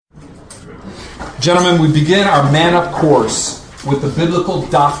Gentlemen, we begin our Man Up course with the biblical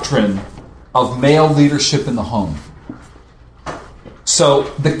doctrine of male leadership in the home. So,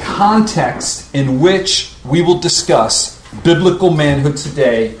 the context in which we will discuss biblical manhood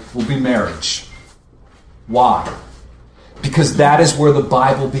today will be marriage. Why? Because that is where the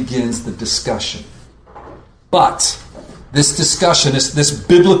Bible begins the discussion. But this discussion, this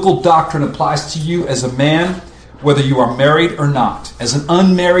biblical doctrine applies to you as a man, whether you are married or not. As an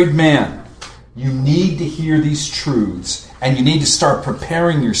unmarried man, you need to hear these truths, and you need to start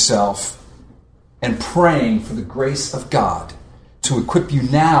preparing yourself and praying for the grace of God to equip you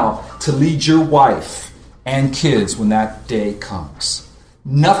now to lead your wife and kids when that day comes.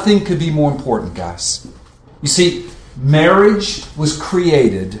 Nothing could be more important, guys. You see, marriage was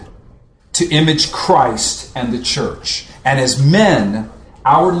created to image Christ and the church. And as men,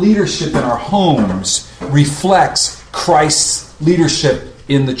 our leadership in our homes reflects Christ's leadership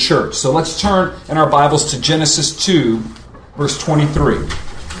in the church. So let's turn in our Bibles to Genesis 2, verse 23.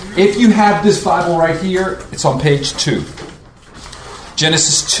 If you have this Bible right here, it's on page 2.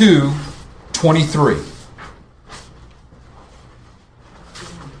 Genesis 2, 23.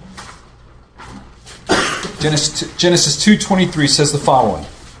 Genesis 2:23 says the following.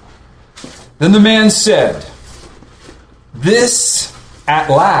 Then the man said, "This at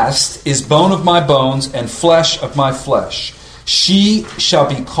last is bone of my bones and flesh of my flesh. She shall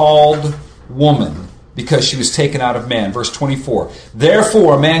be called woman, because she was taken out of man." Verse 24.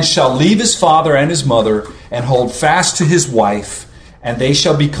 "Therefore a man shall leave his father and his mother and hold fast to his wife, and they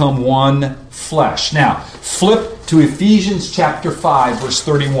shall become one flesh." Now, flip to Ephesians chapter 5, verse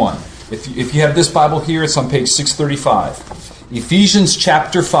 31. If you have this Bible here, it's on page 635. Ephesians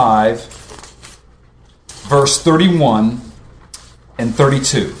chapter 5, verse 31 and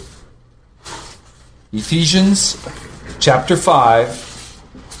 32. Ephesians chapter 5,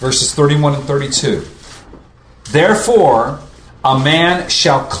 verses 31 and 32. "Therefore, a man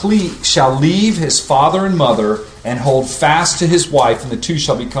shall leave his father and mother and hold fast to his wife, and the two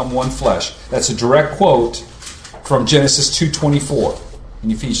shall become one flesh." That's a direct quote from Genesis 2:24 in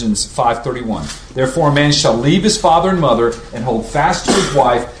Ephesians 5:31. "Therefore, a man shall leave his father and mother and hold fast to his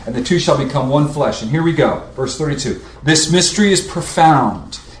wife, and the two shall become one flesh." And here we go, verse 32. "This mystery is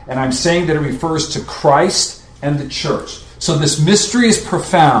profound, and I'm saying that it refers to Christ and the church." So this mystery is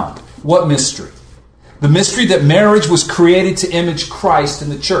profound. What mystery? The mystery that marriage was created to image Christ in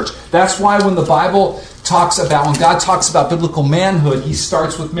the church. That's why when the Bible when God talks about biblical manhood, He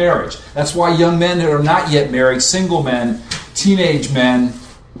starts with marriage. That's why young men that are not yet married, single men, teenage men,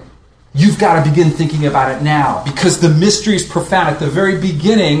 you've got to begin thinking about it now, because the mystery is profound. At the very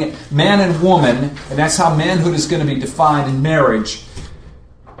beginning, man and woman, and that's how manhood is going to be defined in marriage,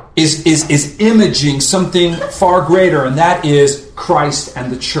 is imaging something far greater, and that is Christ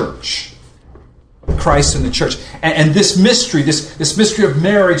and the church. Christ and the church. And this mystery, this mystery of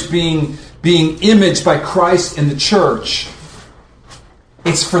marriage being imaged by Christ and the church,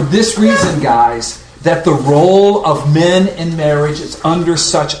 it's for this reason, guys, that the role of men in marriage is under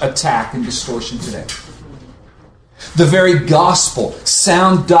such attack and distortion today. The very gospel,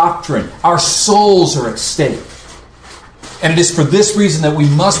 sound doctrine, our souls are at stake. And it is for this reason that we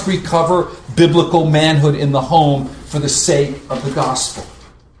must recover biblical manhood in the home for the sake of the gospel.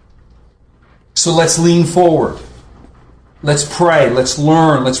 So let's lean forward. Let's pray. Let's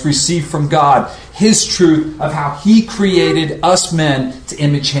learn. Let's receive from God His truth of how He created us men to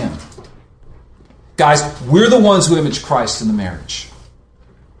image Him. Guys, we're the ones who image Christ in the marriage.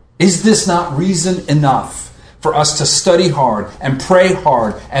 Is this not reason enough for us to study hard and pray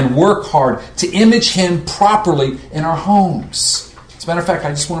hard and work hard to image Him properly in our homes? As a matter of fact, I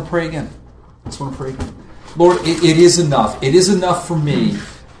just want to pray again. Lord, it is enough. It is enough for me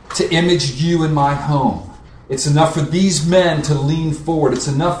to image You in my home. It's enough for these men to lean forward. It's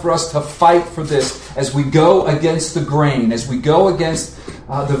enough for us to fight for this as we go against the grain, as we go against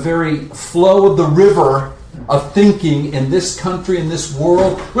the very flow of the river of thinking in this country, in this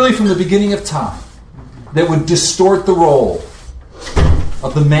world, really from the beginning of time, that would distort the role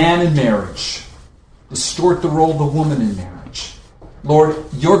of the man in marriage, distort the role of the woman in marriage. Lord,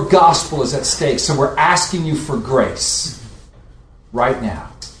 Your gospel is at stake, so we're asking You for grace right now.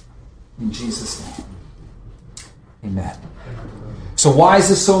 In Jesus' name. Amen. So why is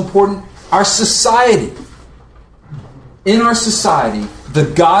this so important? In our society, the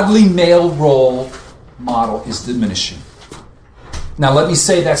godly male role model is diminishing. Now let me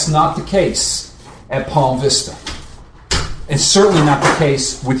say that's not the case at Palm Vista. It's certainly not the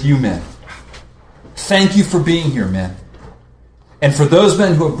case with you men. Thank you for being here, men. And for those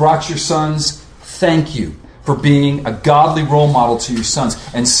men who have brought your sons, thank you for being a godly role model to your sons.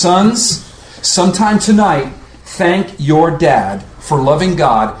 And sons, sometime tonight, thank your dad for loving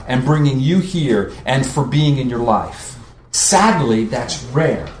God and bringing you here and for being in your life. Sadly, that's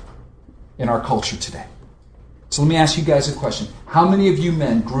rare in our culture today. So let me ask you guys a question. How many of you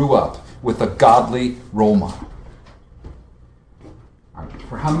men grew up with a godly role model?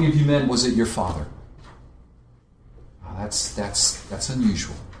 For how many of you men was it your father? Oh, that's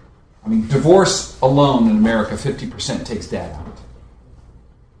unusual. I mean, divorce alone in America, 50% takes dad out.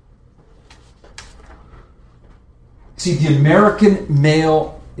 See, the American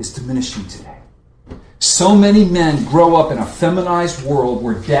male is diminishing today. So many men grow up in a feminized world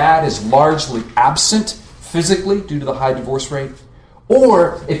where dad is largely absent physically due to the high divorce rate.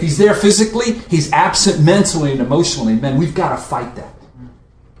 Or if he's there physically, he's absent mentally and emotionally. Men, we've got to fight that.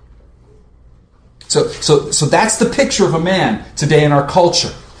 So that's the picture of a man today in our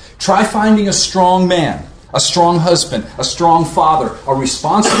culture. Try finding a strong man, a strong husband, a strong father, a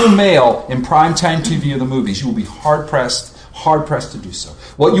responsible male in primetime TV or the movies. You will be hard-pressed to do so.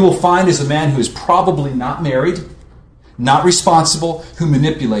 What you will find is a man who is probably not married, not responsible, who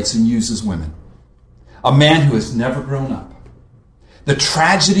manipulates and uses women. A man who has never grown up. The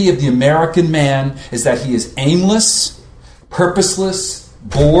tragedy of the American man is that he is aimless, purposeless,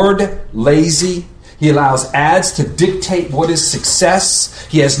 bored, lazy. He allows ads to dictate what is success.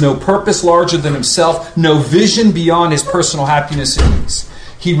 He has no purpose larger than himself, no vision beyond his personal happiness and ease.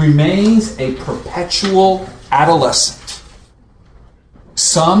 He remains a perpetual adolescent.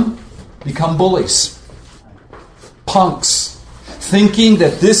 Some become bullies, punks, thinking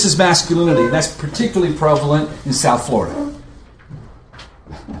that this is masculinity. And that's particularly prevalent in South Florida.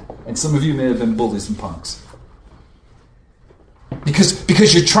 And some of you may have been bullies and punks.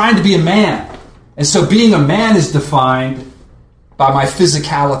 Because you're trying to be a man. And so being a man is defined by my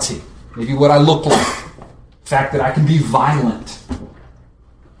physicality, maybe what I look like, the fact that I can be violent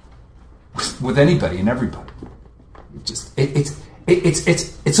with anybody and everybody.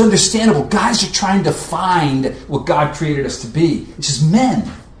 It's understandable. Guys are trying to find what God created us to be, which is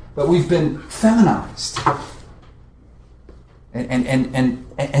men, but we've been feminized,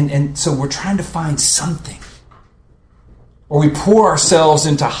 and so we're trying to find something, or we pour ourselves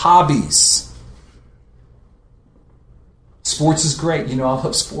into hobbies. Sports is great. You know, I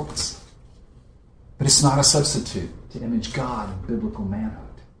love sports. But it's not a substitute to image God and biblical manhood.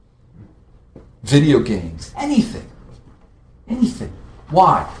 Video games. Anything.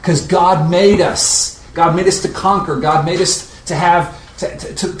 Why? Because God made us. God made us to conquer. God made us to have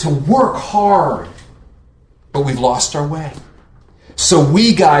to work hard. But we've lost our way. So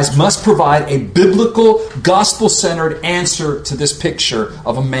we guys must provide a biblical, gospel-centered answer to this picture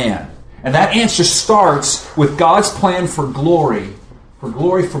of a man. And that answer starts with God's plan for glory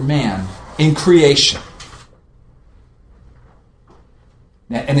for man in creation.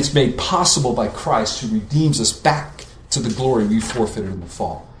 And it's made possible by Christ who redeems us back to the glory we forfeited in the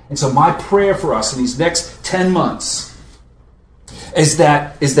fall. And so my prayer for us in these next 10 months is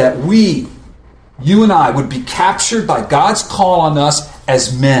that we, you and I, would be captured by God's call on us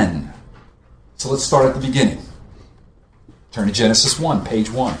as men. So let's start at the beginning. Turn to Genesis 1,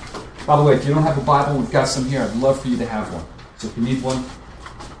 page 1. By the way, if you don't have a Bible, we've got some here. I'd love for you to have one. So if you need one,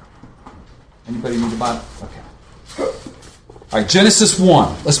 anybody need a Bible? Okay. All right, Genesis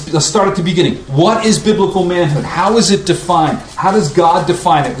 1. Let's start at the beginning. What is biblical manhood? How is it defined? How does God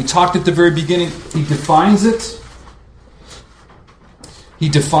define it? We talked at the very beginning. He defines it. He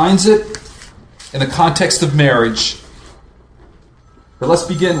defines it in the context of marriage. But let's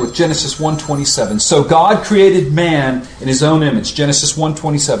begin with Genesis 1:27. So God created man in his own image. Genesis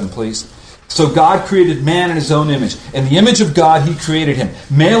 1:27, please. So God created man in his own image. In the image of God, he created him.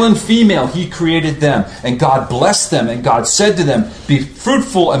 Male and female, he created them. And God blessed them. And God said to them, be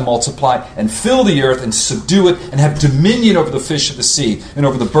fruitful and multiply, and fill the earth and subdue it, and have dominion over the fish of the sea, and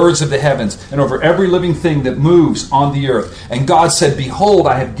over the birds of the heavens, and over every living thing that moves on the earth. And God said, behold,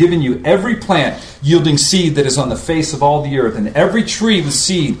 I have given you every plant yielding seed that is on the face of all the earth, and every tree with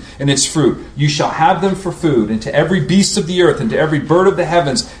seed in its fruit. You shall have them for food, and to every beast of the earth, and to every bird of the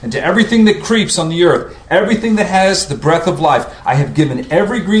heavens, and to everything that creeps on the earth, everything that has the breath of life, I have given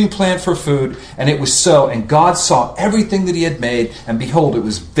every green plant for food. And it was so. And God saw everything that he had made, and behold, it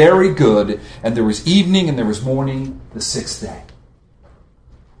was very good. And there was evening and there was morning the sixth day.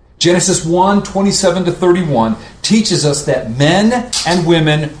 Genesis 1:27-31 teaches us that men and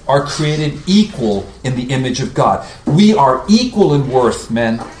women are created equal in the image of God. We are equal in worth,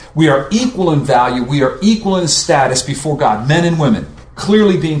 men. We are equal in value. We are equal in status before God, men and women,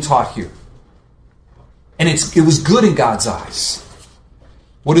 clearly being taught here. And it was good in God's eyes.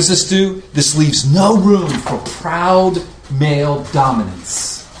 What does this do? This leaves no room for proud male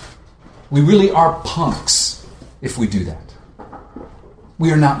dominance. We really are punks if we do that.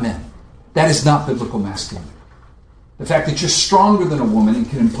 We are not men. That is not biblical masculinity. The fact that you're stronger than a woman and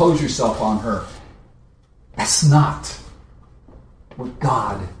can impose yourself on her, that's not what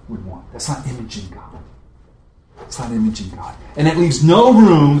God would want. That's not imaging God. It's not imaging God. And it leaves no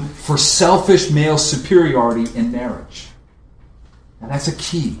room for selfish male superiority in marriage. And that's a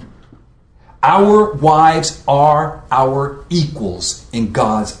key. Our wives are our equals in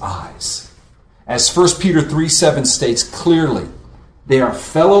God's eyes. As 1 Peter 3:7 states clearly, they are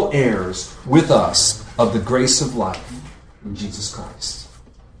fellow heirs with us of the grace of life in Jesus Christ.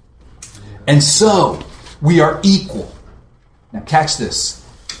 And so, we are equal. Now catch this,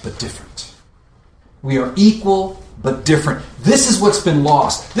 but different. We are equal, but different. This is what's been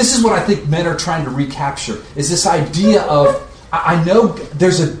lost. This is what I think men are trying to recapture, is this idea of, I know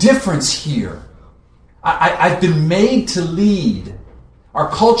there's a difference here. I've been made to lead. Our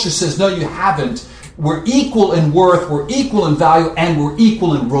culture says, no, you haven't. We're equal in worth, we're equal in value, and we're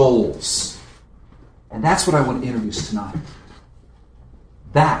equal in roles. And that's what I want to introduce tonight.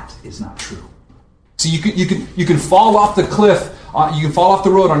 That is not true. So you can fall off the cliff, you can fall off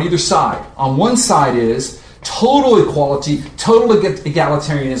the road on either side. On one side is total equality, total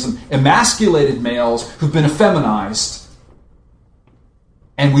egalitarianism, emasculated males who've been effeminized,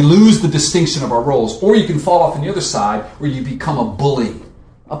 and we lose the distinction of our roles. Or you can fall off on the other side where you become a bully,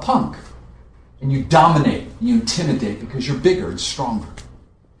 a punk, and you dominate, you intimidate because you're bigger and stronger.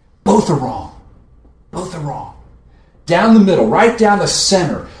 Both are wrong. Both are wrong. Down the middle, right down the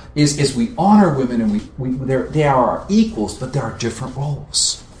center, is we honor women and they are our equals, but there are different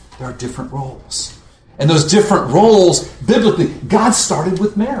roles. There are different roles. And those different roles, biblically, God started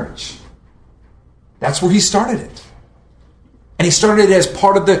with marriage. That's where He started it. And He started it as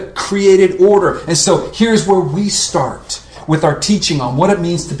part of the created order. And so here's where we start with our teaching on what it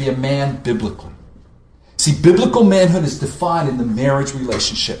means to be a man biblically. See, biblical manhood is defined in the marriage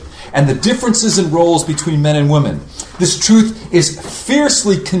relationship and the differences in roles between men and women. This truth is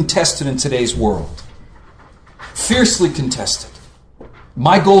fiercely contested in today's world. Fiercely contested.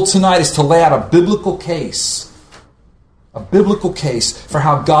 My goal tonight is to lay out a biblical case for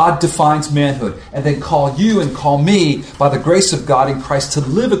how God defines manhood, and then call you and call me, by the grace of God in Christ, to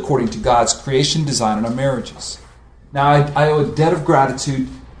live according to God's creation design in our marriages. Now, I owe a debt of gratitude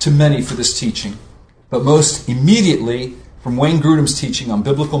to many for this teaching, but most immediately from Wayne Grudem's teaching on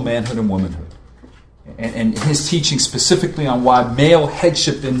biblical manhood and womanhood, and his teaching specifically on why male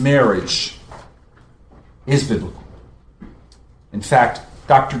headship in marriage is biblical. In fact,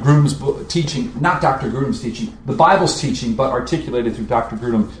 Dr. Grudem's teaching, not Dr. Grudem's teaching, the Bible's teaching, but articulated through Dr.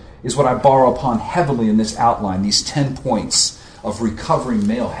 Grudem, is what I borrow upon heavily in this outline, these 10 points of recovering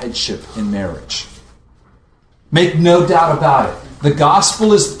male headship in marriage. Make no doubt about it. The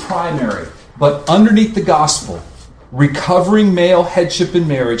gospel is primary, but underneath the gospel, recovering male headship in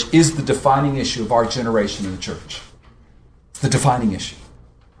marriage is the defining issue of our generation in the church. It's the defining issue.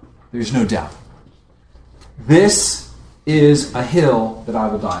 There's no doubt. This is a hill that I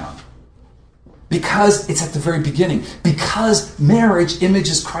will die on. Because it's at the very beginning. Because marriage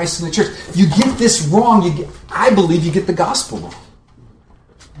images Christ in the church. You get this wrong. I believe you get the gospel wrong.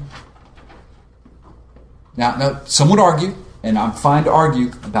 Now, some would argue, and I'm fine to argue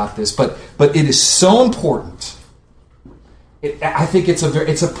about this, but it is so important. I think it's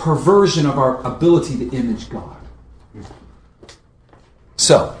a perversion of our ability to image God.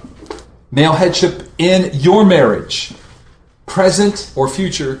 So, male headship in your marriage, present or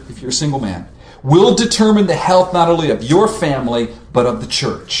future, if you're a single man, will determine the health not only of your family, but of the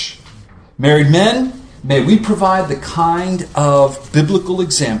church. Married men, may we provide the kind of biblical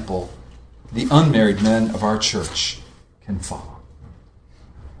example the unmarried men of our church can follow.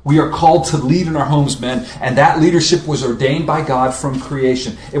 We are called to lead in our homes, men, and that leadership was ordained by God from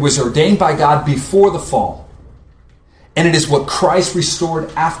creation. It was ordained by God before the fall. And it is what Christ restored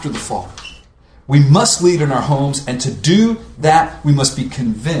after the fall. We must lead in our homes, and to do that, we must be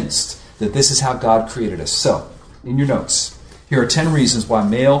convinced that this is how God created us. So, in your notes, here are 10 reasons why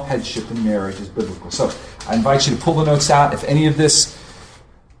male headship in marriage is biblical. So, I invite you to pull the notes out. If any of this,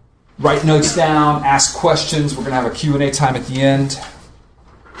 write notes down, ask questions. We're going to have a Q&A time at the end.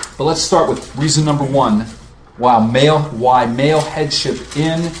 But let's start with reason number 1, why male headship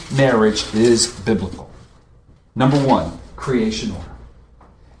in marriage is biblical. Number 1, creation order.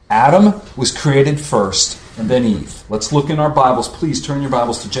 Adam was created first, and then Eve. Let's look in our Bibles. Please turn your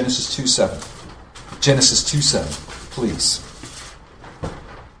Bibles to Genesis 2:7. Genesis 2:7, please.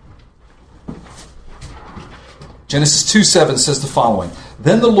 Genesis 2:7 says the following: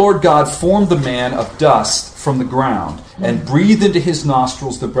 Then the Lord God formed the man of dust from the ground and breathed into his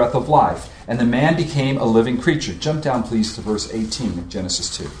nostrils the breath of life. And the man became a living creature. Jump down, please, to verse 18 of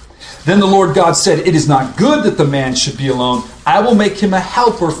Genesis 2. Then the Lord God said, it is not good that the man should be alone. I will make him a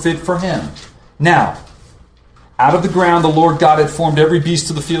helper fit for him. Now, out of the ground the Lord God had formed every beast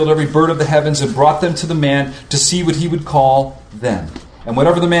of the field, every bird of the heavens, and brought them to the man to see what he would call them. And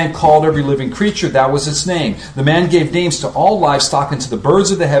whatever the man called every living creature, that was its name. The man gave names to all livestock and to the birds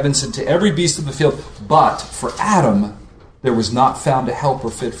of the heavens and to every beast of the field. But for Adam there was not found a helper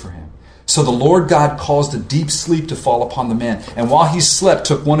fit for him. So the Lord God caused a deep sleep to fall upon the man. And while he slept,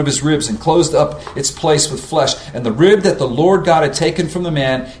 took one of his ribs and closed up its place with flesh. And the rib that the Lord God had taken from the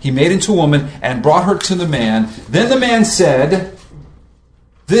man, he made into a woman and brought her to the man. Then the man said,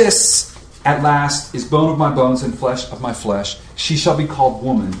 this at last is bone of my bones and flesh of my flesh. She shall be called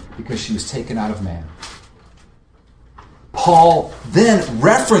woman because she was taken out of man. Paul then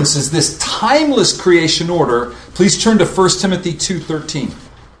references this timeless creation order. Please turn to 1 Timothy 2:13.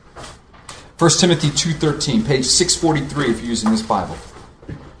 1 Timothy 2:13, page 643 if you're using this Bible.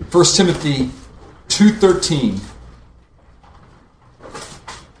 1 Timothy 2:13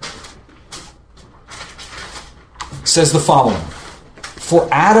 says the following. For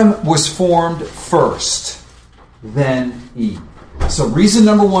Adam was formed first, then Eve. So reason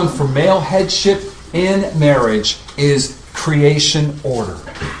number one for male headship in marriage is creation order.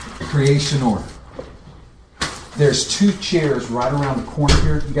 Creation order. There's 2 chairs right around the corner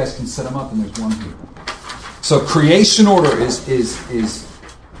here. You guys can set them up, and there's one here. So creation order is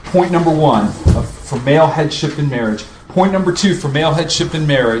point number one for male headship in marriage. Point number 2 for male headship in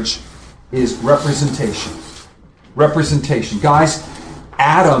marriage is representation. Representation. Guys,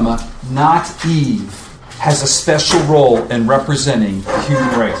 Adam, not Eve, has a special role in representing the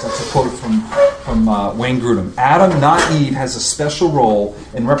human race. That's a quote from Wayne Grudem. Adam, not Eve, has a special role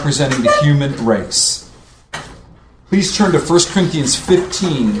in representing the human race. Please turn to 1 Corinthians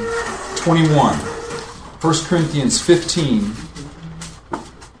 15:21. 1 Corinthians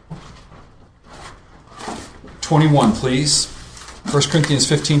 15:21, please. 1 Corinthians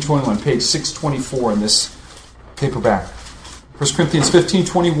 15:21, page 624 in this paperback. 1 Corinthians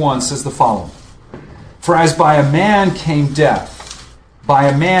 15:21 says the following. For as by a man came death, by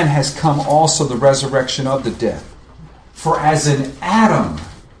a man has come also the resurrection of the dead. For as in Adam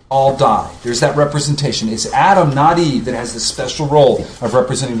all die. There's that representation. It's Adam, not Eve, that has this special role of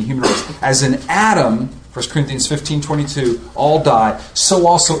representing the human race. As in Adam, 1 Corinthians 15:22, all die, so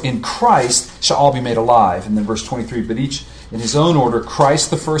also in Christ shall all be made alive. And then verse 23, but each in his own order, Christ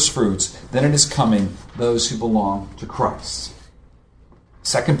the first fruits, then it is coming, those who belong to Christ.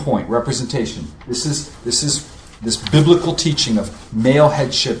 Second point, representation. This is this biblical teaching of male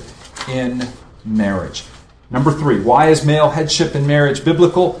headship in marriage. Number 3, why is male headship in marriage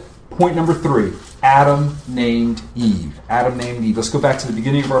biblical? Point number 3, Adam named Eve. Adam named Eve. Let's go back to the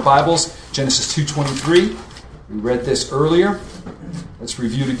beginning of our Bibles, Genesis 2:23. We read this earlier. Let's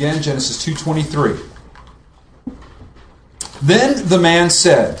review it again, Genesis 2:23. Then the man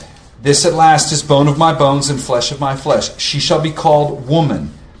said, this at last is bone of my bones and flesh of my flesh. She shall be called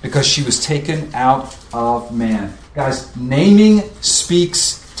woman because she was taken out of man. Guys, naming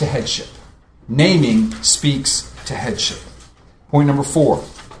speaks to headship. Naming speaks to headship. Point number 4.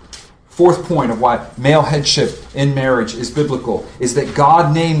 Fourth point of why male headship in marriage is biblical is that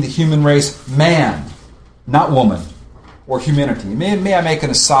God named the human race man, not woman, or humanity. May I make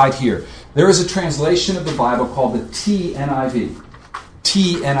an aside here? There is a translation of the Bible called the TNIV.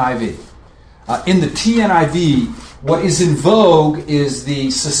 TNIV. In the TNIV, what is in vogue is the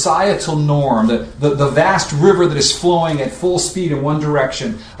societal norm, the vast river that is flowing at full speed in one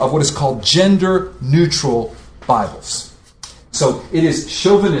direction of what is called gender-neutral Bibles. So it is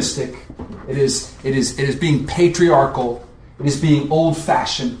chauvinistic, it is being patriarchal, it is being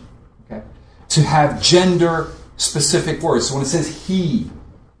old-fashioned, okay, to have gender-specific words. So when it says he,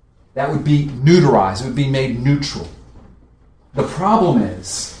 that would be neuterized, it would be made neutral. The problem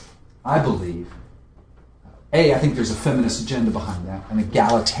is, I believe, A, I think there's a feminist agenda behind that, an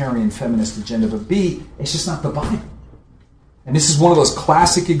egalitarian feminist agenda, but B, it's just not the Bible. And this is one of those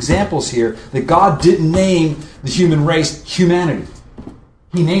classic examples here that God didn't name the human race humanity.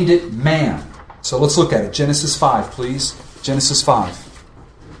 He named it man. So let's look at it. Genesis 5, please. Genesis 5.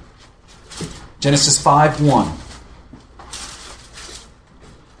 Genesis 5:1.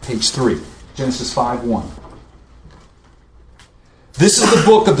 Page 3. Genesis 5:1. This is the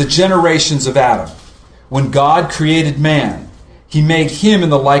book of the generations of Adam. When God created man, He made him in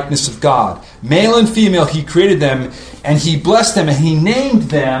the likeness of God. Male and female He created them, and He blessed them, and He named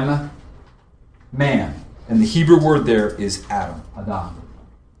them man. And the Hebrew word there is Adam,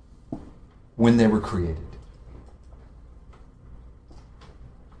 When they were created.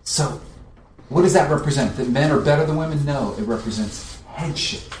 So, what does that represent? That men are better than women? No, it represents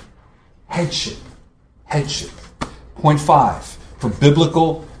headship. Headship. Headship. Point 5,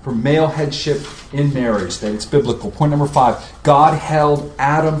 for male headship in marriage, that it's biblical. Point number 5, God held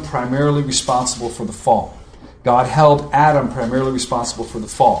Adam primarily responsible for the fall. God held Adam primarily responsible for the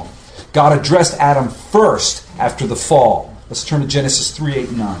fall. God addressed Adam first after the fall. Let's turn to Genesis 3, 8,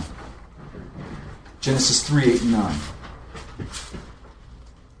 and 9. Genesis 3, 8, and 9.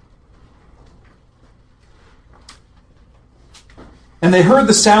 And they heard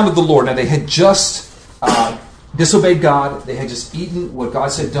the sound of the Lord. Now they had just disobeyed God. They had just eaten what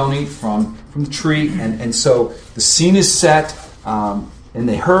God said don't eat from the tree. And so the scene is set. And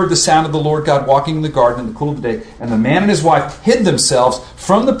they heard the sound of the Lord God walking in the garden in the cool of the day. And the man and his wife hid themselves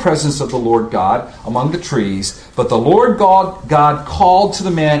from the presence of the Lord God among the trees. But the Lord God called to the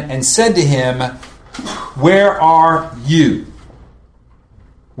man and said to him, "Where are you?"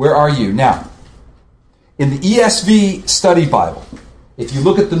 Where are you? Now, in the ESV Study Bible, if you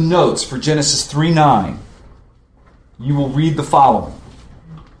look at the notes for Genesis 3:9, you will read the following.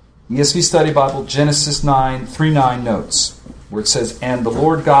 ESV Study Bible, Genesis 3:9 notes, where it says, "And the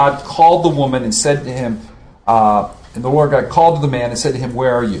Lord God called the woman and said to him," and the Lord God called to the man and said to him,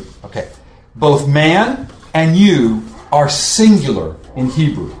 "Where are you?" Okay. Both man and you are singular in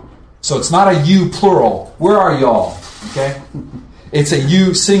Hebrew. So it's not a you plural. Where are y'all? Okay? It's a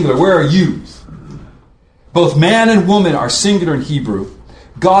you singular. Where are you? Both man and woman are singular in Hebrew.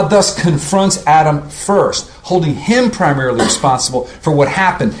 God thus confronts Adam first, holding him primarily responsible for what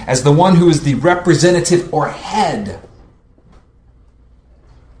happened as the one who is the representative or head.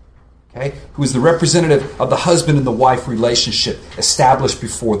 Okay? Who is the representative of the husband and the wife relationship established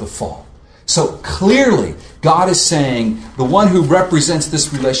before the fall. So clearly, God is saying the one who represents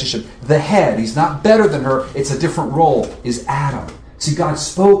this relationship, the head, he's not better than her, it's a different role, is Adam. See, God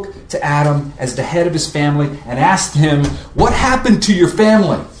spoke to Adam as the head of his family and asked him, "What happened to your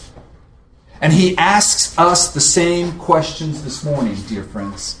family?" And he asks us the same questions this morning, dear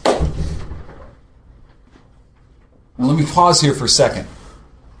friends. Now let me pause here for a second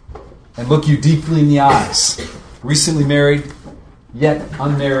and look you deeply in the eyes. Recently married, yet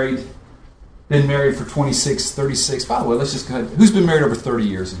unmarried, been married for 26, 36. By the way, let's just go ahead. Who's been married over 30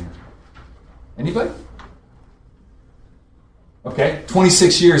 years in here? Anybody? Okay,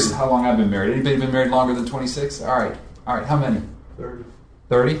 26 years is how long I've been married. Anybody been married longer than 26? All right, how many? 30.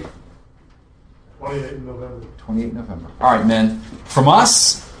 30? 28 in November. 28 in November. All right, men. From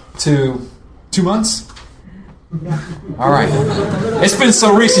us to 2 months? All right. It's been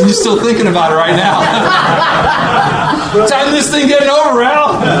so recent, you're still thinking about it right now. Time this thing getting over,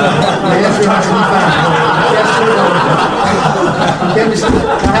 Al. I have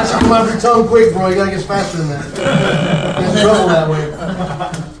to come out of your tongue quick, bro. You gotta get faster than that. Get in trouble that way.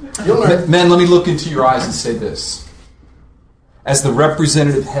 You'll learn. Men, let me look into your eyes and say this. As the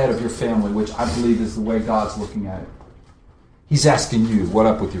representative head of your family, which I believe is the way God's looking at it, He's asking you, what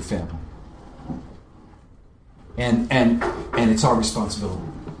up with your family? And it's our responsibility.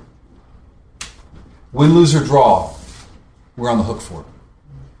 Win, lose, or draw, we're on the hook for it.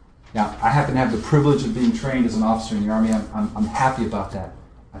 Now, I happen to have the privilege of being trained as an officer in the Army. I'm happy about that.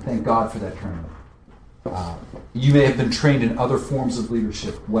 I thank God for that training. You may have been trained in other forms of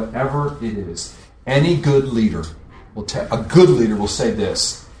leadership. Whatever it is, any good leader will say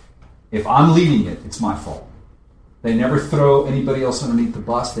this: if I'm leading it, it's my fault. They never throw anybody else underneath the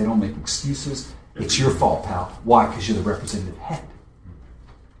bus. They don't make excuses. It's your fault, pal. Why? Because you're the representative head.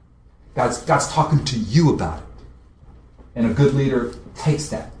 God's talking to you about it. And a good leader takes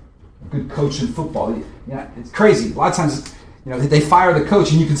that. A good coach in football. It's crazy. A lot of times, they fire the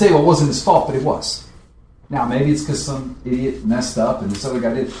coach, and you can say, well, it wasn't his fault, but it was. Now, maybe it's because some idiot messed up and this other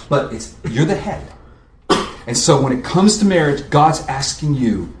guy did. But you're the head. And so when it comes to marriage, God's asking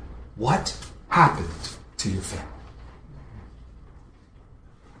you, what happened to your family?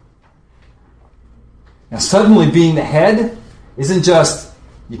 Now, suddenly being the head isn't just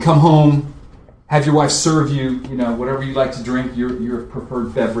you come home, have your wife serve you, whatever you like to drink, your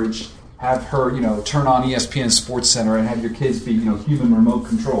preferred beverage, have her, turn on ESPN Sports Center and have your kids be, human remote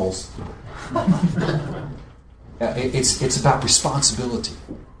controls. It's about responsibility.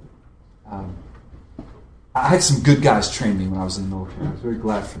 I had some good guys train me when I was in the military. I was very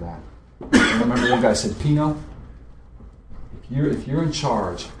glad for that. I remember one guy said, Pino, if you're in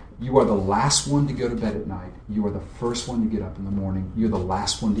charge, you are the last one to go to bed at night. You are the first one to get up in the morning. You're the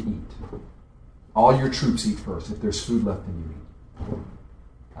last one to eat. All your troops eat first. If there's food left, then you eat.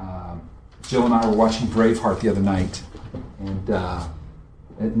 Jill and I were watching Braveheart the other night, and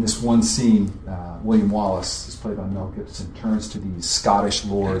in this one scene, William Wallace, who's played by Mel Gibson, turns to these Scottish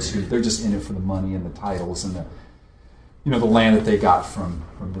lords who they're just in it for the money and the titles and the land that they got from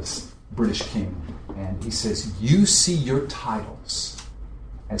this British king. And he says, "You see your titles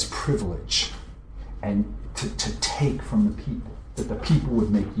as privilege and to take from the people, that the people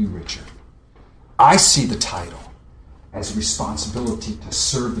would make you richer. I see the title as a responsibility to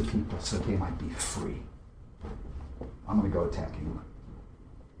serve the people so that they might be free. I'm going to go attack England."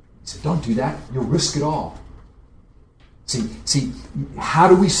 He said, "Don't do that. You'll risk it all." See, how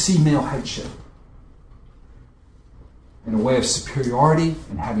do we see male headship? In a way of superiority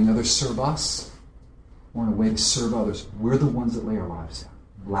and having others serve us, or in a way to serve others? We're the ones that lay our lives down.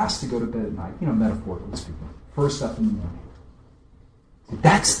 Last to go to bed at night, metaphorically speaking. First up in the morning.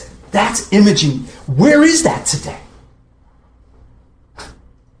 That's imaging. Where is that today? But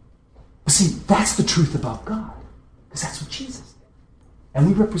see, that's the truth about God. Because that's what Jesus did. And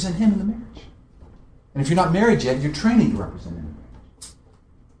we represent Him in the marriage. And if you're not married yet, you're training to represent Him in the marriage.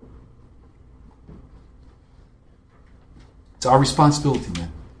 It's our responsibility,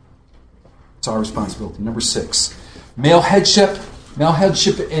 man. It's our responsibility. Number 6. Male headship. Male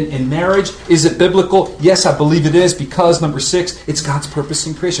headship in marriage. Is it biblical? Yes, I believe it is, because, number 6, it's God's purpose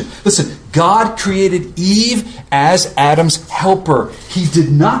in creation. Listen, God created Eve as Adam's helper. He did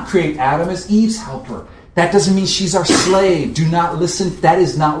not create Adam as Eve's helper. That doesn't mean she's our slave. Do not listen. That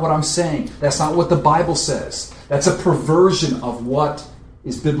is not what I'm saying. That's not what the Bible says. That's a perversion of what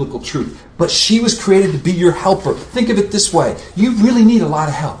is biblical truth. But she was created to be your helper. Think of it this way. You really need a lot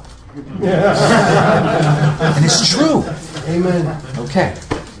of help. And it's true. Amen. Okay.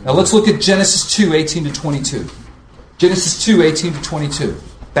 Now let's look at Genesis 2, 18 to 22. Genesis 2, 18 to 22.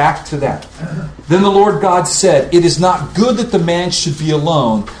 Back to that. Then the Lord God said, "It is not good that the man should be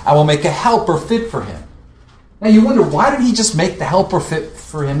alone. I will make a helper fit for him." Now you wonder, why did He just make the helper fit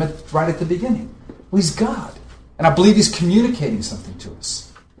for him right at the beginning? Well, He's God. And I believe He's communicating something to us.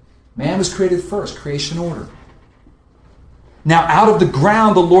 Man was created first, creation order. Now out of the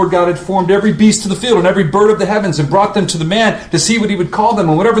ground the Lord God had formed every beast of the field and every bird of the heavens, and brought them to the man to see what he would call them.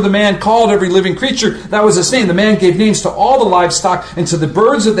 And whatever the man called every living creature, that was its name. The man gave names to all the livestock and to the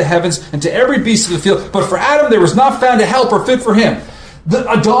birds of the heavens and to every beast of the field. But for Adam there was not found a helper fit for him.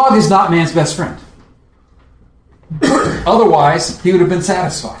 A dog is not man's best friend. Otherwise, he would have been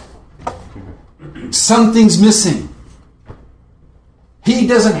satisfied. Something's missing. He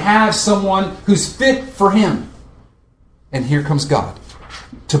doesn't have someone who's fit for him. And here comes God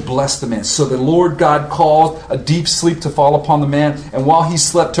to bless the man. So the Lord God called a deep sleep to fall upon the man, and while he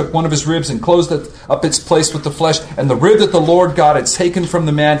slept, took one of his ribs and closed up its place with the flesh. And the rib that the Lord God had taken from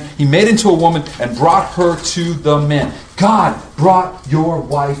the man, He made into a woman and brought her to the man. God brought your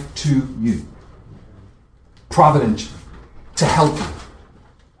wife to you, providentially, to help you.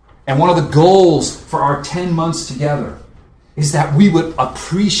 And one of the goals for our 10 months together is that we would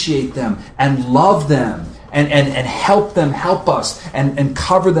appreciate them and love them and help them help us and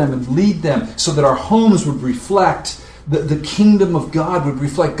cover them and lead them, so that our homes would reflect the kingdom of God, would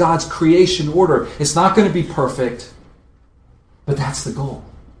reflect God's creation order. It's not going to be perfect, but that's the goal.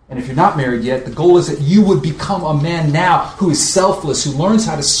 And if you're not married yet, the goal is that you would become a man now who is selfless, who learns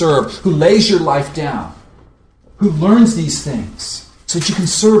how to serve, who lays your life down, who learns these things, so that you can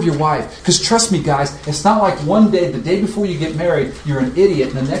serve your wife. Because trust me, guys, it's not like one day, the day before you get married, you're an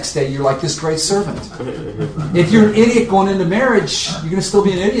idiot, and the next day you're like this great servant. If you're an idiot going into marriage, you're going to still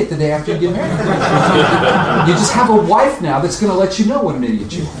be an idiot the day after you get married. You just have a wife now that's going to let you know what an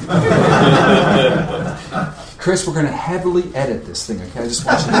idiot you are. Chris, we're going to heavily edit this thing, okay? I just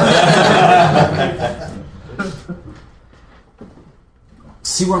want you to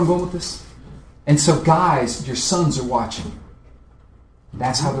see where I'm going with this? And so, guys, your sons are watching.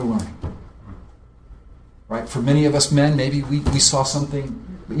 That's how they're learning. Right? For many of us men, maybe we saw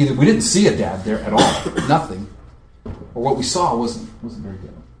something. Either we didn't see a dad there at all, nothing, or what we saw wasn't very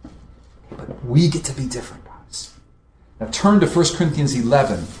good. But we get to be different, guys. Now turn to 1 Corinthians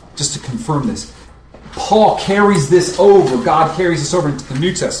 11, just to confirm this. Paul carries this over. God carries this over into the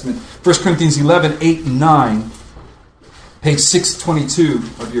New Testament. 1 Corinthians 11, 8 and 9. Page 622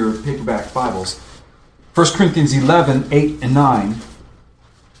 of your paperback Bibles. 1 Corinthians 11, 8 and 9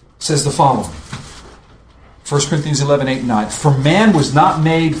 says the following. 1 Corinthians 11, 8 and 9. For man was not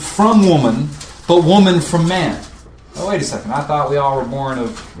made from woman, but woman from man. Oh, wait a second. I thought we all were born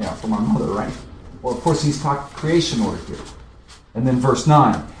from our mother, right? Well, of course, he's talking creation order here. And then verse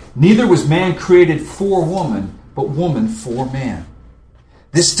 9. Neither was man created for woman, but woman for man.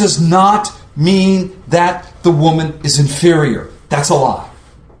 This does not mean that the woman is inferior. That's a lie.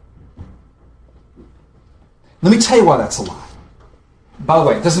 Let me tell you why that's a lie. By the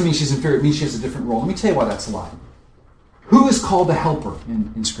way, it doesn't mean she's inferior. It means she has a different role. Let me tell you why that's a lie. Who is called the helper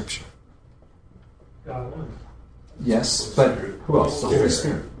in Scripture? God alone. Yes, but who else? The Holy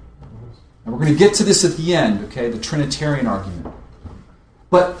Spirit. And we're going to get to this at the end, okay, the Trinitarian argument.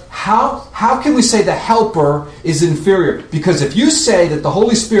 But how can we say the helper is inferior? Because if you say that the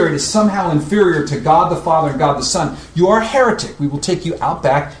Holy Spirit is somehow inferior to God the Father and God the Son, you are a heretic. We will take you out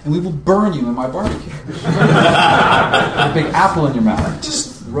back and we will burn you in my barbecue. A big apple in your mouth.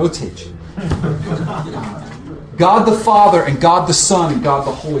 Just rotate you. God the Father and God the Son and God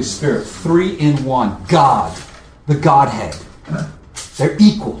the Holy Spirit. 3 in 1. God. The Godhead. They're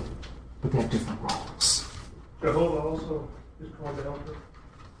equal, but they have different roles. Jehovah also is called the helper.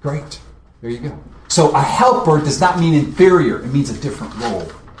 Great. There you go. So a helper does not mean inferior. It means a different role.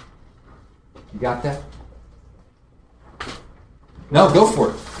 You got that? No, go for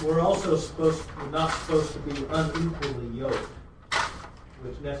it. We're also not supposed to be unequally yoked,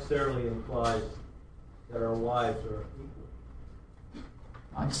 which necessarily implies that our wives are equal.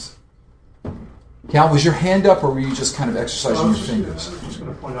 Nice. Cal, was your hand up, or were you just kind of exercising your fingers? I'm just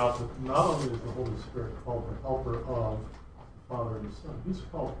going to point out that not only is the Holy Spirit called the helper of Father and Son, he's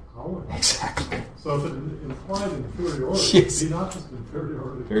called our helper. Exactly. So if it implied inferiority, Yes. it'd be not just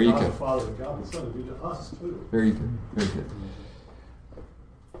inferiority There to you God go. the Father and God the Son, it'd be to us too. Very good. Very good.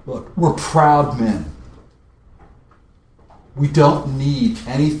 Look, we're proud men. We don't need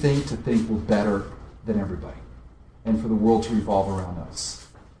anything to think we're better than everybody and for the world to revolve around us.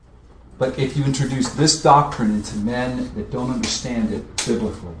 But if you introduce this doctrine into men that don't understand it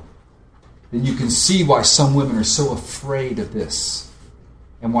biblically, then you can see why some women are so afraid of this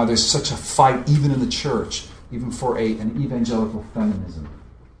and why there's such a fight even in the church, even for an evangelical feminism.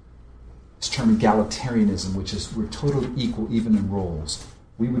 It's termed egalitarianism, which is we're totally equal even in roles.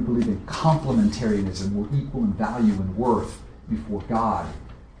 We would believe in complementarianism. We're equal in value and worth before God,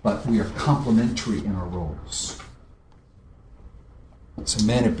 but we are complementary in our roles. So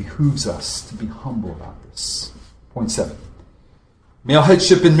men, it behooves us to be humble about this. Point 7. Male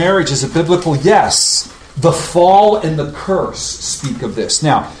headship in marriage is a biblical yes. The fall and the curse speak of this.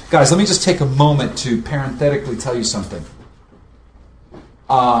 Now, guys, let me just take a moment to parenthetically tell you something.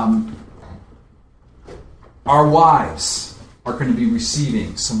 Our wives are going to be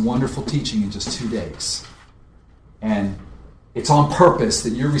receiving some wonderful teaching in just 2 days. And it's on purpose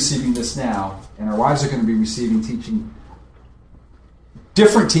that you're receiving this now, and our wives are going to be receiving teaching,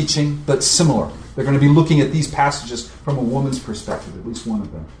 different teaching, but similar. They're going to be looking at these passages from a woman's perspective, at least one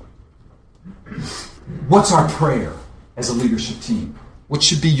of them. What's our prayer as a leadership team? What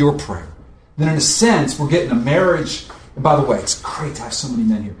should be your prayer? Then in a sense, we're getting a marriage, and by the way, it's great to have so many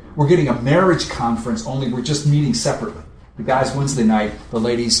men here. We're getting a marriage conference, only we're just meeting separately. The guys Wednesday night, the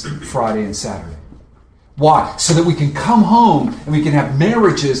ladies Friday and Saturday. Why? So that we can come home and we can have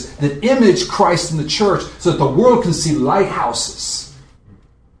marriages that image Christ in the church so that the world can see lighthouses.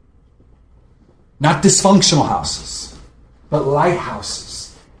 Not dysfunctional houses, but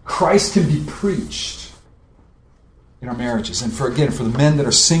lighthouses. Christ can be preached in our marriages. And for the men that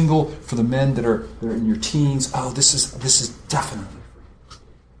are single, for the men that are in your teens, this is definitely free.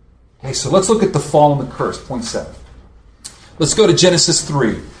 Okay, so let's look at the fall and the curse, point 7. Let's go to Genesis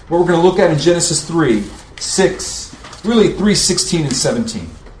 3. What we're going to look at in Genesis 3, 6, really 3, 16, and 17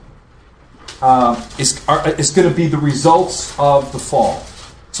 is going to be the results of the fall.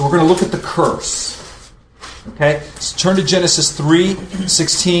 So we're going to look at the curse. Okay? So turn to Genesis 3,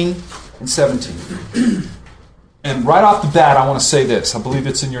 16, and 17. And right off the bat, I want to say this. I believe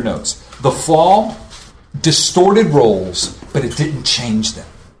it's in your notes. The fall distorted roles, but it didn't change them.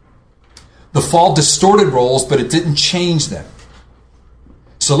 The fall distorted roles, but it didn't change them.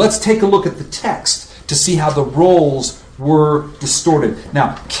 So let's take a look at the text to see how the roles were distorted.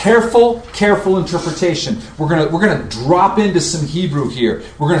 Now, careful interpretation. We're gonna drop into some Hebrew here.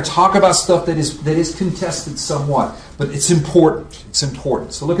 We're gonna talk about stuff that is contested somewhat, but it's important. It's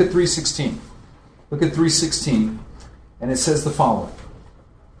important. So look at 3:16. Look at 3:16, and it says the following: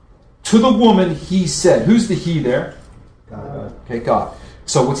 To the woman he said. Who's the he there? God. Okay, God.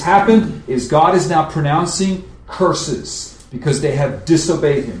 So what's happened is God is now pronouncing curses because they have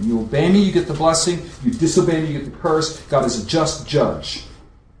disobeyed him. You obey me, you get the blessing. You disobey me, you get the curse. God is a just judge.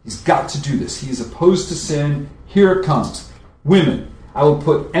 He's got to do this. He is opposed to sin. Here it comes. Women, I will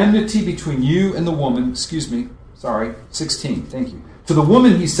put enmity between you and the woman. 16. Thank you. To the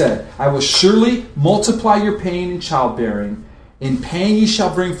woman he said, I will surely multiply your pain in childbearing. In pain ye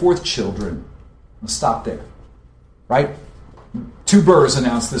shall bring forth children. Let's stop there. Right? 2 births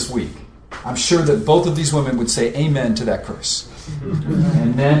announced this week. I'm sure that both of these women would say amen to that curse.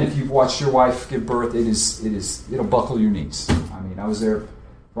 And then if you've watched your wife give birth, it'll buckle your knees. I mean, I was there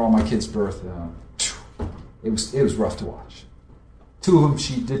for all my kids' birth. It was rough to watch. 2 of them,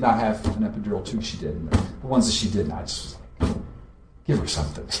 she did not have an epidural. 2 she did. And the ones that she didn't, I just was like, give her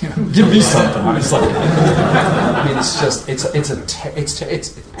something. Give me something. I was like, I mean, it's just, it's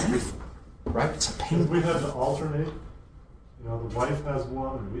painful, right? It's a If painful. we had to alternate, the wife has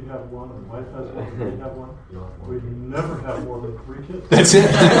one, and we have one, and the wife has one, and we have one, we'd never have more than 3 kids. That's it.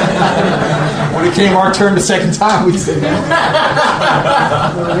 When it came our turn the second time, we said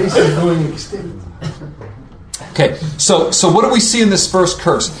that. Well, at least it's going extended. Okay, so what do we see in this first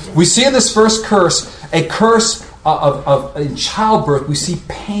curse? We see in this first curse a curse of in childbirth. We see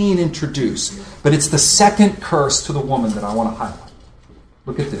pain introduced, but it's the second curse to the woman that I want to highlight.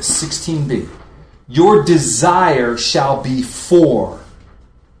 Look at this, 16b. Your desire shall be for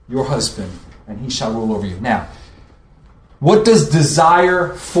your husband, and he shall rule over you. Now, what does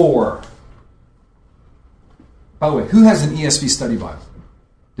desire for? By the way, who has an ESV study Bible?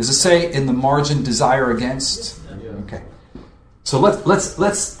 Does it say in the margin desire against? Okay. So let's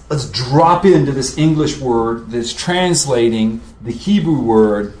drop into this English word that's translating the Hebrew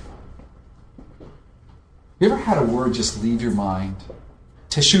word. You ever had a word just leave your mind?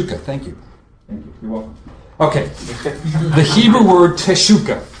 Teshuka. Thank you. Thank you. You're welcome. Okay. The Hebrew word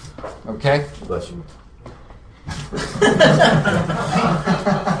teshuka. Okay? Bless you.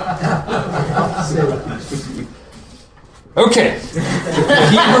 Okay. The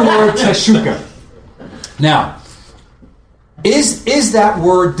Hebrew word teshuka. Now, is that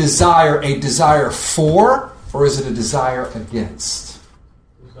word desire a desire for, or is it a desire against?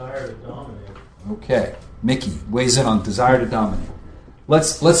 Desire to dominate. Okay. Mickey weighs in on desire to dominate.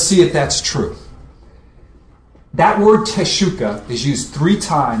 Let's see if that's true. That word teshuka is used 3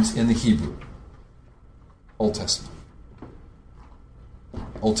 times in the Hebrew. Old Testament.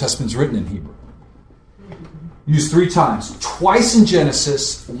 Old Testament's written in Hebrew. Used 3 times. Twice in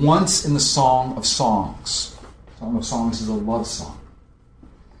Genesis, once in the Song of Songs. Song of Songs is a love song.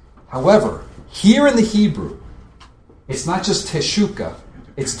 However, here in the Hebrew, it's not just teshuka,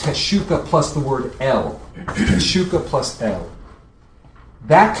 it's teshuka plus the word el. Teshuka plus el.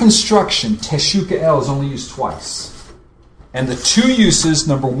 That construction, teshuka el, is only used twice. And the 2 uses,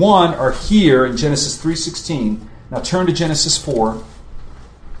 number 1, are here in Genesis 3:16. Now turn to Genesis 4.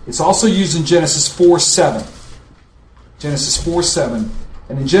 It's also used in Genesis 4:7. Genesis 4:7.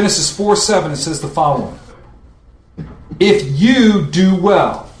 And in Genesis 4:7 it says the following. If you do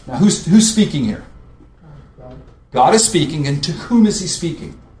well. Now who's speaking here? God is speaking, and to whom is he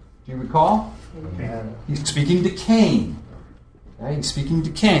speaking? Do you recall? He's speaking to Cain. Okay? He's speaking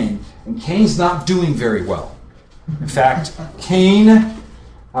to Cain. And Cain's not doing very well. In fact, Cain,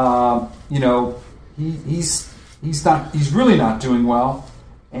 he's really not doing well.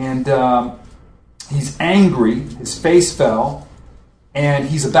 And he's angry. His face fell. And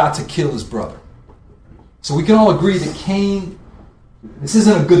he's about to kill his brother. So we can all agree that Cain, this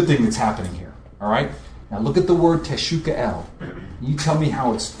isn't a good thing that's happening here. All right? Now look at the word teshuka el. You tell me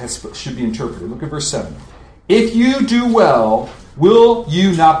how it should be interpreted. Look at verse 7. If you do well, will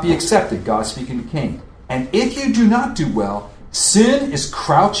you not be accepted? God speaking to Cain. And if you do not do well, sin is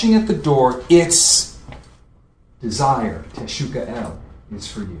crouching at the door. Its desire, teshuka el, is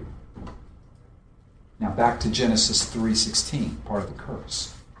for you. Now back to Genesis 3:16, part of the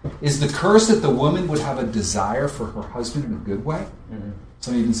curse. Is the curse that the woman would have a desire for her husband in a good way? Mm-hmm.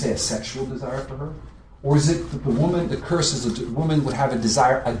 Some even say a sexual desire for her. Or is it that the curse is that the woman would have a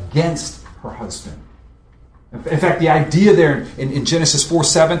desire against her husband? In fact, the idea there in Genesis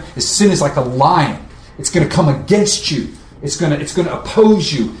 4:7 is sin is like a lion. It's going to come against you. It's going to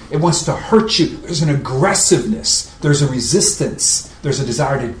oppose you. It wants to hurt you. There's an aggressiveness. There's a resistance. There's a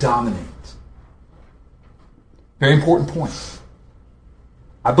desire to dominate. Very important point.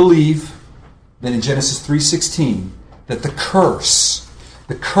 I believe that in Genesis 3:16 that the curse,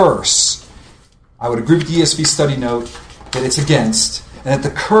 I would agree with the ESV study note that it's against, and that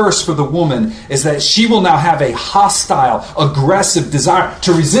the curse for the woman is that she will now have a hostile, aggressive desire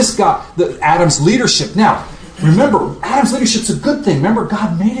to resist Adam's leadership. Now, remember, Adam's leadership's a good thing. Remember,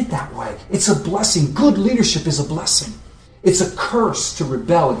 God made it that way. It's a blessing. Good leadership is a blessing. It's a curse to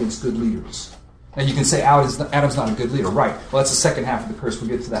rebel against good leaders. And you can say Adam's not a good leader. Right. Well, that's the second half of the curse. We'll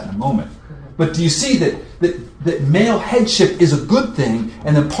get to that in a moment. But do you see that male headship is a good thing,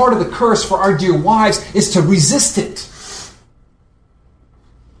 and then part of the curse for our dear wives is to resist it?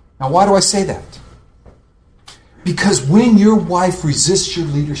 Now, why do I say that? Because when your wife resists your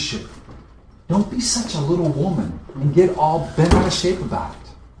leadership, don't be such a little woman and get all bent out of shape about it.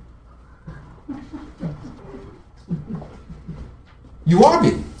 You are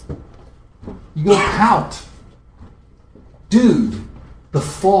being. You go pout. dude, the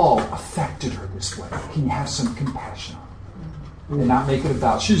fall affected her this way. Can you have some compassion on her? And not make it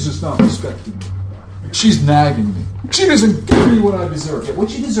about, she's just not respecting me. She's nagging me. She doesn't give me what I deserve.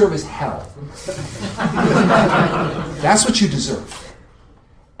 What you deserve is hell. That's what you deserve.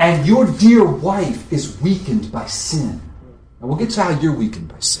 And your dear wife is weakened by sin. And we'll get to how you're weakened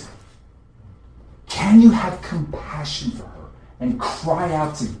by sin. Can you have compassion for her and cry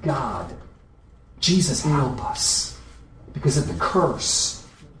out to God, Jesus, help us? Because of the curse,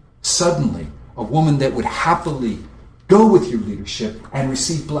 suddenly, a woman that would happily go with your leadership and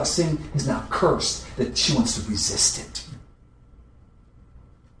receive blessing is now cursed, that she wants to resist it.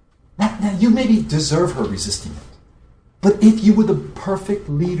 Now you maybe deserve her resisting it. But if you were the perfect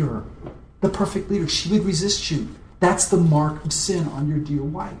leader, she would resist you. That's the mark of sin on your dear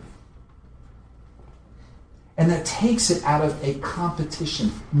wife. And that takes it out of a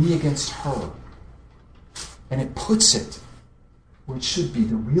competition, me against her. And it puts it where it should be.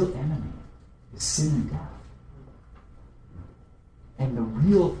 The real enemy is sin and death. And the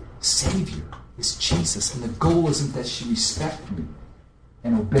real Savior is Jesus. And the goal isn't that she respect me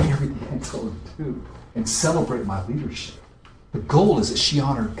and obey everything I tell her to do and celebrate my leadership. The goal is that she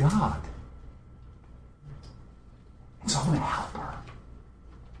honor God. And so I want to help her.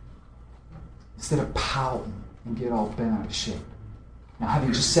 Instead of pouting and get all bent out of shape. Now,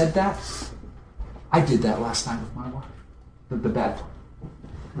 having just said that, I did that last night with my wife. The bad part.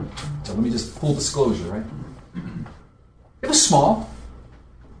 So let me just, full disclosure, right? It was small.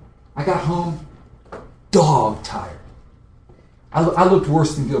 I got home dog tired. I looked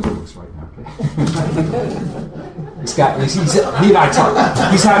worse than Gilbert looks right now. Okay? This guy, he and I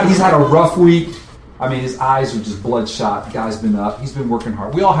talked. He's had a rough week. I mean, his eyes are just bloodshot. The guy's been up. He's been working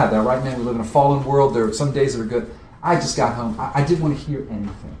hard. We all have that, right, man? We live in a fallen world. There are some days that are good. I just got home. I didn't want to hear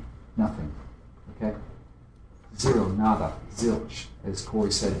anything. Nothing. Okay? Zero, nada, zilch, as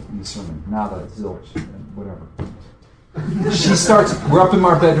Corey said in the sermon. Nada, zilch, whatever. We're up in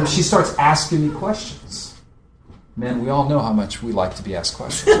our bedroom. She starts asking me questions. Men, we all know how much we like to be asked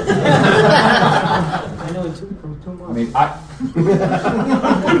questions. I know it took from 2 months. I mean, I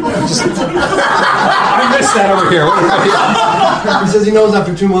missed that over here. He says he knows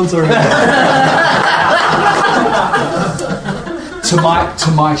after 2 months already.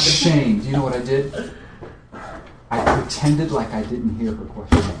 To my shame, do you know what I did? I pretended like I didn't hear her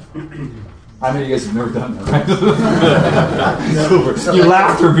question. I know you guys have never done that, right? You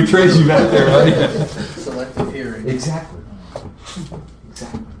laughed or betrayed you back there, right? Selective hearing. Exactly.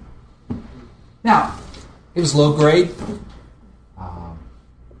 Now, it was low grade. I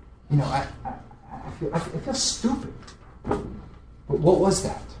feel stupid. But what was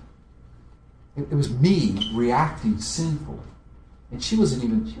that? It was me reacting sinfully, and she wasn't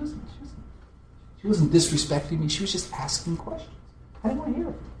disrespecting me. She was just asking questions. I didn't want to hear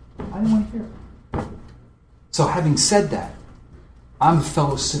it. So having said that, I'm a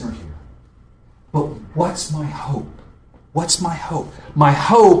fellow sinner here. But what's my hope? My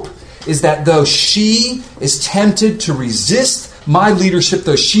hope is that though she is tempted to resist my leadership,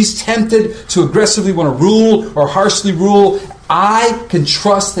 though she's tempted to aggressively want to rule or harshly rule, I can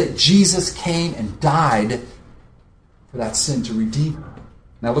trust that Jesus came and died for that sin to redeem her.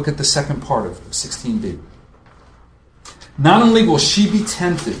 Now look at the second part of 16b. Not only will she be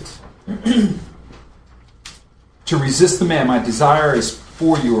tempted to resist the man, my desire is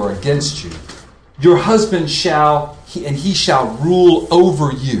for you or against you. Your husband shall rule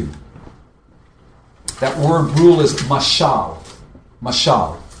over you. That word rule is mashal.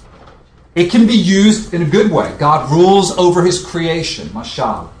 Mashal. It can be used in a good way. God rules over his creation,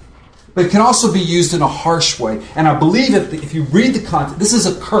 mashal. But it can also be used in a harsh way. And I believe if you read the context, this is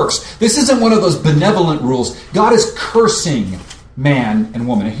a curse. This isn't one of those benevolent rules. God is cursing man and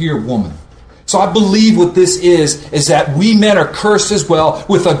woman. Here, woman. So I believe what this is that we men are cursed as well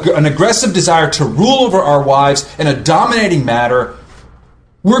with an aggressive desire to rule over our wives in a dominating manner.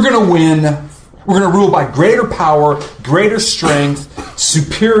 We're going to win. We're going to rule by greater power, greater strength,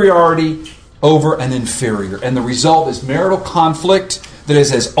 superiority over an inferior. And the result is marital conflict that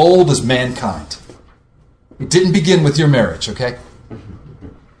is as old as mankind. It didn't begin with your marriage, okay?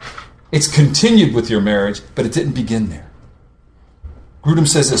 It's continued with your marriage, but it didn't begin there. Grudem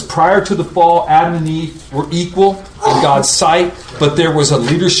says this, prior to the fall, Adam and Eve were equal in God's sight, but there was a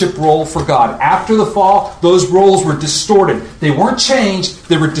leadership role for God. After the fall, those roles were distorted. They weren't changed,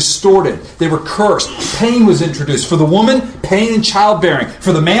 they were distorted. They were cursed. Pain was introduced. For the woman, pain in childbearing.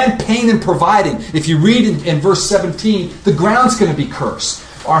 For the man, pain in providing. If you read in verse 17, the ground's going to be cursed.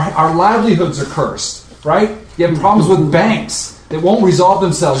 Our livelihoods are cursed, right? You have problems with banks. that won't resolve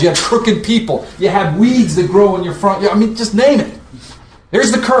themselves. You have crooked people. You have weeds that grow in your front. I mean, just name it.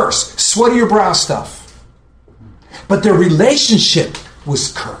 There's the curse. Sweat of your brow stuff. But their relationship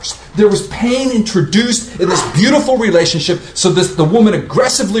was cursed. There was pain introduced in this beautiful relationship, so the woman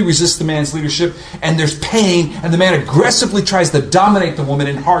aggressively resists the man's leadership, and there's pain, and the man aggressively tries to dominate the woman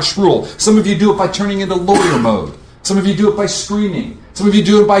in harsh rule. Some of you do it by turning into lawyer mode. Some of you do it by screaming. Some of you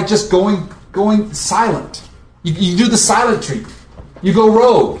do it by just going silent. You do the silent treatment. You go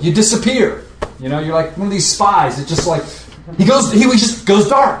rogue. You disappear. You know, you're like one of these spies that just like, he just goes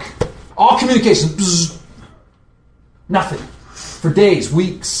dark. All communication, bzz, nothing. For days,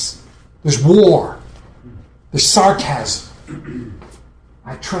 weeks. There's war. There's sarcasm.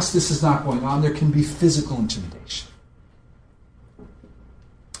 I trust this is not going on. There can be physical intimidation.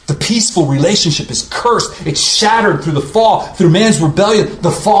 The peaceful relationship is cursed. It's shattered through the fall, through man's rebellion. The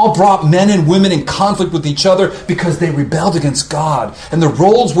fall brought men and women in conflict with each other because they rebelled against God. And the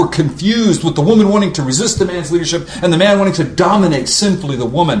roles were confused, with the woman wanting to resist the man's leadership and the man wanting to dominate sinfully the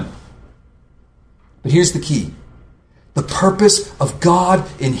woman. But here's the key. The purpose of God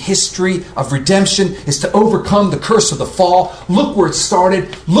in history of redemption is to overcome the curse of the fall. Look where it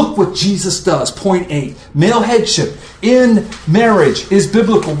started. Look what Jesus does. Point 8. Male headship in marriage is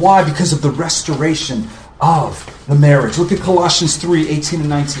biblical. Why? Because of the restoration of the marriage. Look at Colossians 3:18 and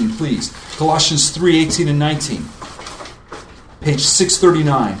 19, please. Colossians 3:18 and 19. Page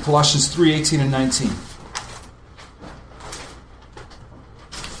 639. Colossians 3:18 and 19.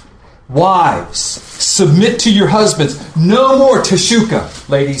 Wives, submit to your husbands. No more teshuka,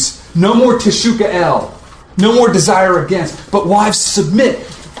 ladies. No more teshuka el. No more desire against. But wives, submit.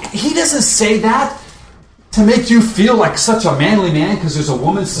 He doesn't say that to make you feel like such a manly man because there's a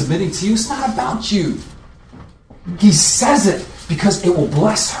woman submitting to you. It's not about you. He says it because it will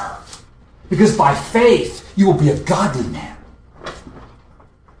bless her. Because by faith, you will be a godly man.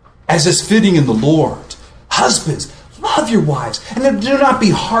 As is fitting in the Lord. Husbands, love your wives. And do not be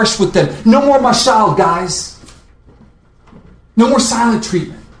harsh with them. No more mashal, guys. No more silent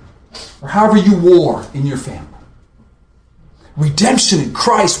treatment. Or however you war in your family. Redemption in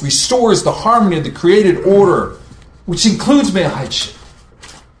Christ restores the harmony of the created order, which includes male headship.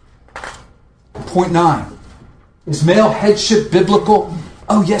 Point 9. Is male headship biblical?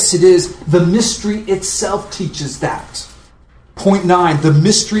 Oh, yes, it is. The mystery itself teaches that. Point 9, the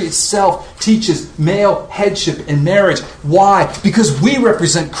mystery itself teaches male headship in marriage. Why? Because we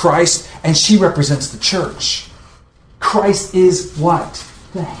represent Christ and she represents the church. Christ is what?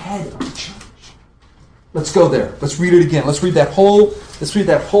 The head of the church. Let's go there. Let's read it again. Let's read that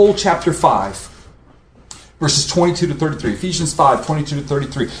whole chapter 5. Verses 22 to 33. Ephesians 5, 22 to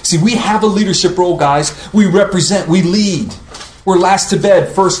 33. See, we have a leadership role, guys. We represent, we lead. We're last to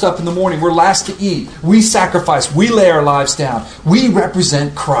bed, first up in the morning. We're last to eat. We sacrifice. We lay our lives down. We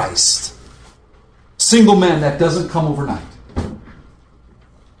represent Christ. Single men, that doesn't come overnight.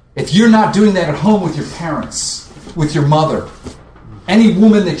 If you're not doing that at home with your parents, with your mother, any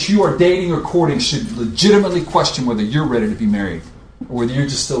woman that you are dating or courting should legitimately question whether you're ready to be married or whether you're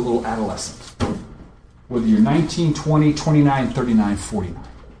just still a little adolescent. Whether you're 19, 20, 29, 39, 49.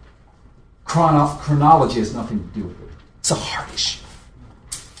 Chronology has nothing to do with it. It's a heart issue.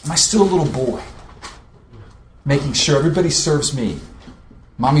 Am I still a little boy? Making sure everybody serves me.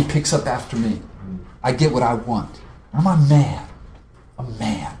 Mommy picks up after me. I get what I want. Or am I a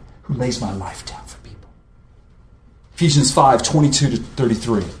man who lays my life down for people? Ephesians 5, 22 to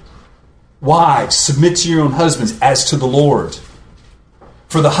 33. Wives, submit to your own husbands as to the Lord.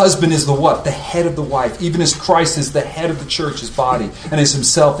 For the husband is the what? The head of the wife, even as Christ is the head of the church, his body, and is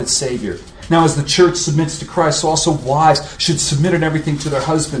himself its Savior. Now, as the church submits to Christ, so also wives should submit in everything to their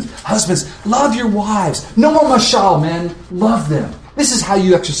husbands. Husbands, love your wives. No more mashal, men. Love them. This is how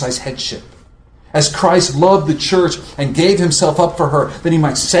you exercise headship. As Christ loved the church and gave himself up for her, that he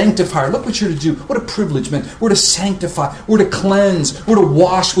might sanctify her. Look what you're to do. What a privilege, man. We're to sanctify. We're to cleanse. We're to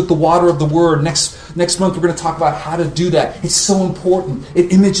wash with the water of the Word. Next month we're going to talk about how to do that. It's so important.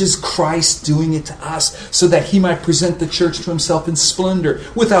 It images Christ doing it to us so that he might present the church to himself in splendor,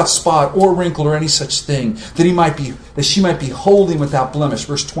 without spot or wrinkle or any such thing, that she might be holy and without blemish.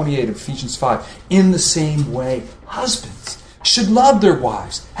 Verse 28 of Ephesians 5. In the same way, husbands should love their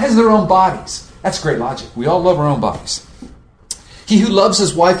wives as their own bodies. That's great logic. We all love our own bodies. He who loves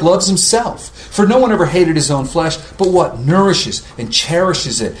his wife loves himself. For no one ever hated his own flesh, but what? Nourishes and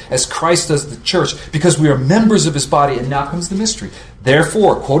cherishes it, as Christ does the church, because we are members of his body. And now comes the mystery.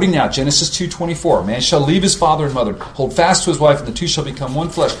 Therefore, quoting now Genesis 2:24, man shall leave his father and mother, hold fast to his wife, and the two shall become one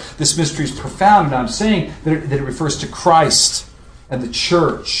flesh. This mystery is profound, and I'm saying that it refers to Christ and the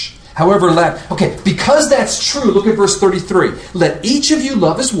church. However, because that's true, look at verse 33. Let each of you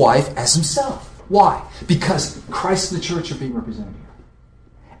love his wife as himself. Why? Because Christ and the church are being represented here.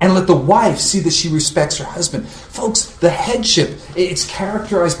 And let the wife see that she respects her husband. Folks, the headship, it's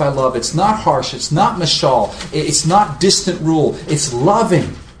characterized by love. It's not harsh. It's not mashal. It's not distant rule. It's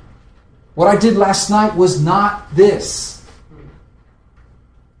loving. What I did last night was not this.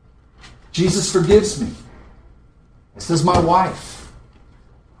 Jesus forgives me. As does my wife.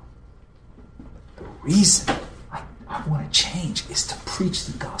 The reason I want to change is to preach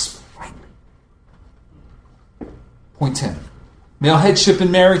the gospel rightly. Point 10. Male headship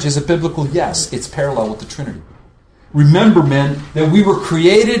in marriage, is it biblical? Yes, it's parallel with the Trinity. Remember, men, that we were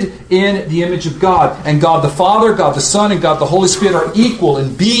created in the image of God. And God the Father, God the Son, and God the Holy Spirit are equal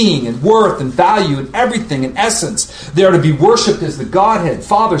in being and worth and value and everything, in essence. They are to be worshipped as the Godhead,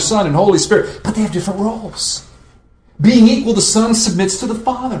 Father, Son, and Holy Spirit. But they have different roles. Being equal, the Son submits to the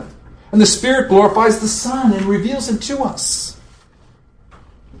Father. And the Spirit glorifies the Son and reveals Him to us.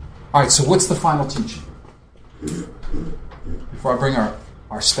 All right, so what's the final teaching? Before I bring our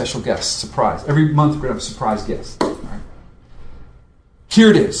special guest, surprise. Every month we're going to have a surprise guest. All right?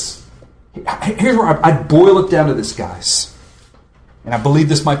 Here it is. Here's where I'd boil it down to this, guys. And I believe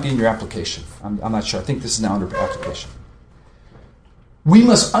this might be in your application. I'm not sure. I think this is now under application. We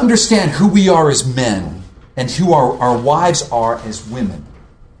must understand who we are as men and who our wives are as women.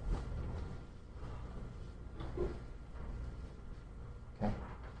 Okay?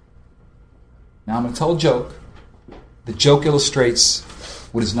 Now I'm going to tell a joke. The joke illustrates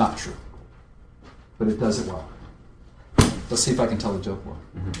what is not true, but it does it well. Let's see if I can tell the joke well.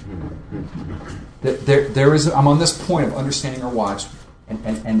 I'm on this point of understanding our wives and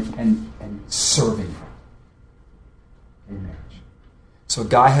serving them in marriage. So a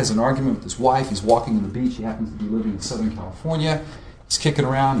guy has an argument with his wife. He's walking on the beach. He happens to be living in Southern California. He's kicking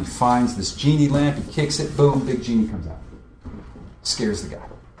around. He finds this genie lamp. He kicks it. Boom, big genie comes out. Scares the guy.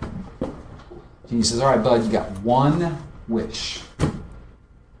 Genie says, all right, bud, you got one wish.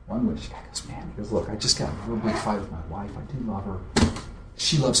 One wish. The guy goes, man, he goes, look, I just got a real big fight with my wife. I do love her.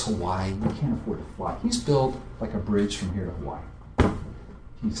 She loves Hawaii. We can't afford to fly. He's built like a bridge from here to Hawaii.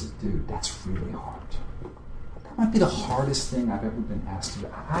 He says, dude, that's really hard. That might be the hardest thing I've ever been asked to do.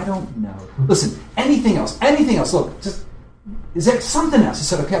 I don't know. Listen, anything else. Look, just, is there something else? He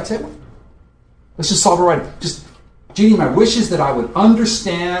said, okay, I'll tell you what. Let's just solve it right. Just, Genie, my wish is that I would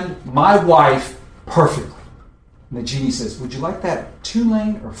understand my wife perfectly. And the genie says, would you like that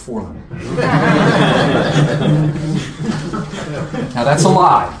 2-lane or 4-lane? Now that's a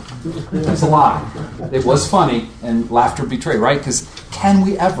lie. That's a lie. It was funny and laughter betrayed, right? Because can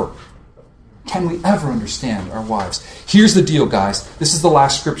we ever understand our wives? Here's the deal, guys. This is the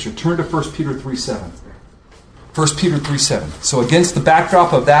last scripture. Turn to 1 Peter 3:7. 1 Peter 3:7. So against the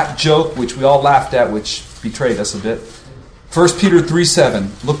backdrop of that joke, which we all laughed at, which betrayed us a bit, 1 Peter 3:7,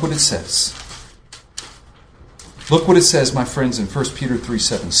 look what it says. Look what it says, my friends, in 1 Peter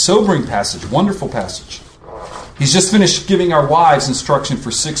 3:7. Sobering passage, wonderful passage. He's just finished giving our wives instruction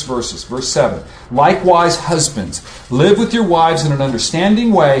for 6 verses. Verse 7. Likewise, husbands, live with your wives in an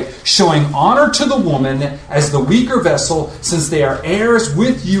understanding way, showing honor to the woman as the weaker vessel, since they are heirs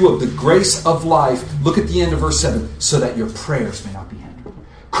with you of the grace of life. Look at the end of verse 7. So that your prayers may not be hindered.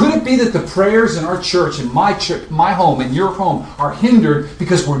 Could it be that the prayers in our church, in my home, in your home, are hindered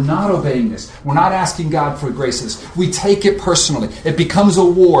because we're not obeying this? We're not asking God for grace of this. We take it personally. It becomes a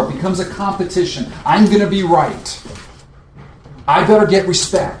war. It becomes a competition. I'm going to be right. I better get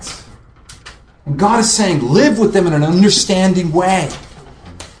respect. And God is saying, live with them in an understanding way.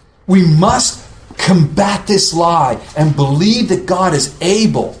 We must combat this lie and believe that God is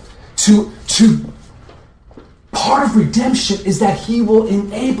able to part of redemption is that He will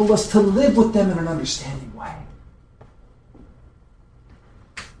enable us to live with them in an understanding way.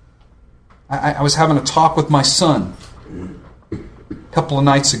 I was having a talk with my son a couple of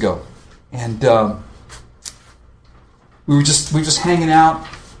nights ago, and we were just hanging out,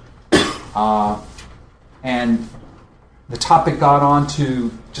 and the topic got on to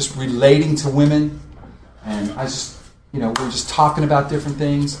just relating to women, and I just, we were just talking about different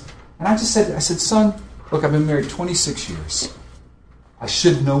things, and I said, son, look, I've been married 26 years. I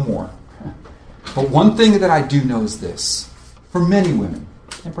should know more. But one thing that I do know is this. For many women,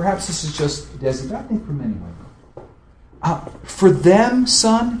 and perhaps this is just Desi, but I think for many women, for them,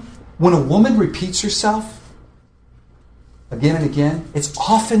 son, when a woman repeats herself again and again, it's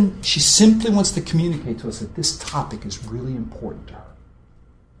often she simply wants to communicate to us that this topic is really important to her.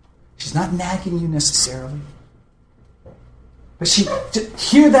 She's not nagging you necessarily. But she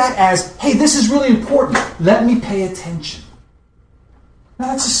hear that as, hey, this is really important. Let me pay attention. Now,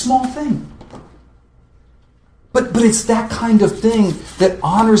 that's a small thing. But it's that kind of thing that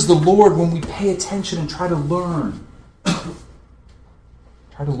honors the Lord when we pay attention and try to learn.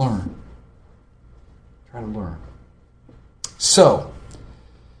 Try to learn. Try to learn. So,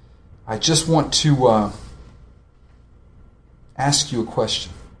 I just want to ask you a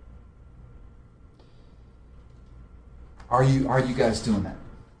question. Are you guys doing that?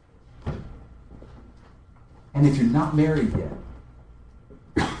 And if you're not married yet,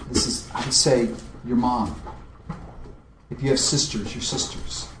 this is, I would say, your mom. If you have sisters, your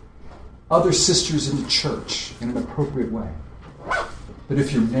sisters. Other sisters in the church in an appropriate way. But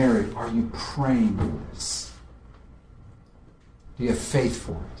if you're married, are you praying for this? Do you have faith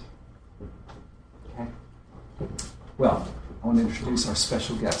for it? Okay? Well, I want to introduce our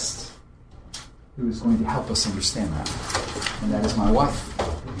special guest who is going to help us understand that. And that is my wife.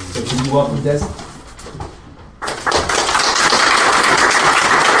 So can you welcome Desi?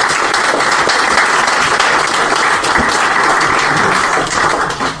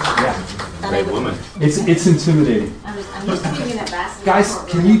 Great woman. It's intimidating. I'm used to being in that basket. Guys,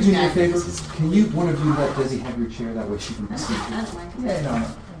 can you do me a favor? Can you, one of you, let Desi have your chair? That way she can see you. I don't mind. Yeah,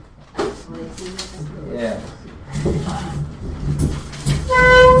 no. Yeah.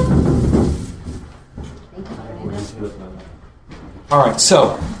 All right,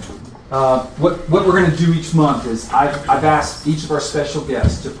 so what we're going to do each month is I've asked each of our special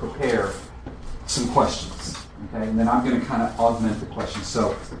guests to prepare some questions, okay? And then I'm going to kind of augment the questions.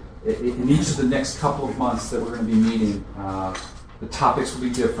 So in each of the next couple of months that we're going to be meeting, the topics will be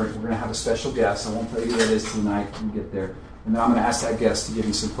different. We're going to have a special guest. I won't tell you who that is tonight when we get there. And then I'm going to ask that guest to give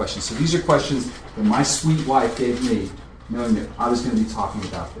me some questions. So these are questions that my sweet wife gave me, knowing that I was going to be talking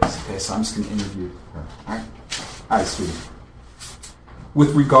about this. Okay, so I'm just going to interview her. All right? All right, sweetie.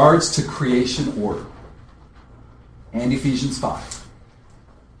 With regards to creation order and Ephesians 5,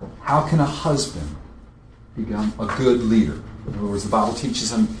 how can a husband become a good leader? In other words, the Bible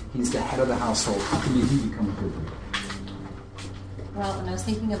teaches him he's the head of the household. How can he become a good leader? Well, when I was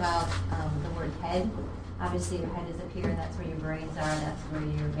thinking about the word head, obviously your head is up here, and that's where your brains are, and that's where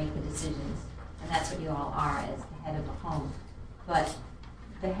you make the decisions. And that's what you all are as the head of the home. But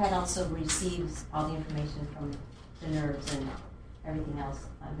the head also receives all the information from the nerves and everything else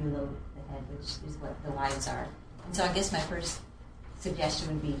below the head, which is what the wives are. And so I guess my first suggestion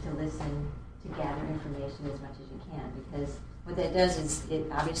would be to listen, to gather information as much as you can, because what that does is it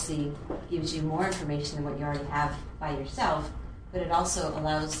obviously gives you more information than what you already have by yourself, but it also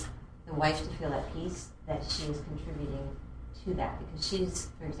allows the wife to feel at peace that she is contributing to that. Because she's,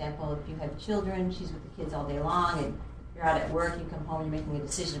 for example, if you have children, she's with the kids all day long, and you're out at work, you come home, you're making a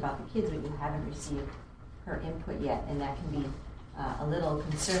decision about the kids, but you haven't received her input yet, and that can be a little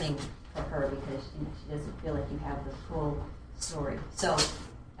concerning for her because she doesn't feel like you have the full story. So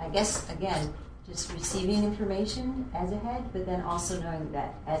I guess, again, just receiving information as a head, but then also knowing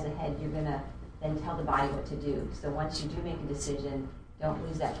that as a head you're going to then tell the body what to do. So once you do make a decision, don't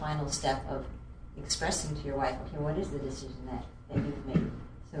lose that final step of expressing to your wife, okay, what is the decision that you've made?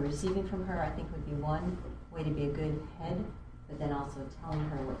 So receiving from her, I think, would be one way to be a good head, but then also telling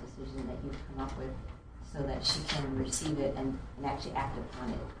her what decision that you've come up with so that she can receive it and actually act upon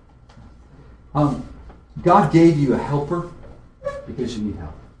it. God gave you a helper because you need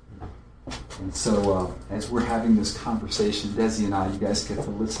help. And so as we're having this conversation, Desi and I, you guys get to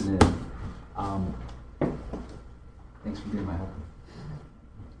listen in. Thanks for being my helper.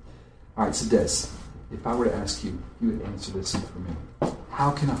 All right, so Des, if I were to ask you, you would answer this for me.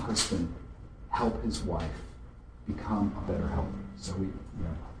 How can a husband help his wife become a better helper? So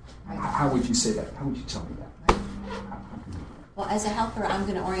how would you say that? How would you tell me that? Well, as a helper, I'm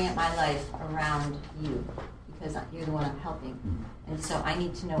going to orient my life around you because you're the one I'm helping. Mm-hmm. And so I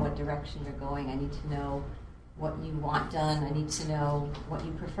need to know what direction you're going. I need to know what you want done. I need to know what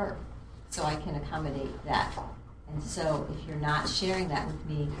you prefer so I can accommodate that. And so if you're not sharing that with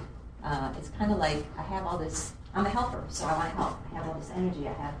me, it's kind of like I have all this, I'm a helper, so I want to help. I have all this energy,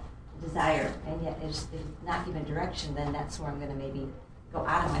 I have desire, and yet if not given direction, then that's where I'm going to maybe go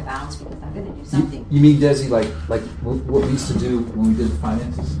out of my bounds because I'm going to do something. You mean, Desi, like what we used to do when we did the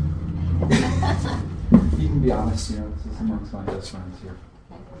finances? You can be honest, this is amongst my best friends here.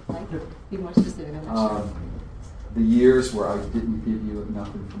 Okay, be more specific, I'm not sure. The years where I didn't give you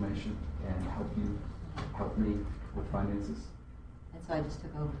enough information and help me with finances. And so I just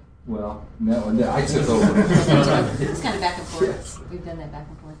took over. Well, no, I took over. It's kind of back and forth. Yes. We've done that back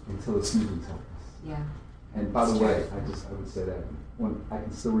and forth. Until it's smooth and selfless. Yeah. And by the way, I would say that when I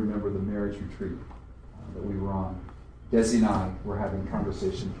can still remember the marriage retreat that we were on. Desi and I were having a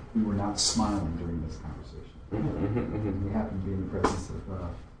conversation. We were not smiling during this conversation. We happen to be in the presence of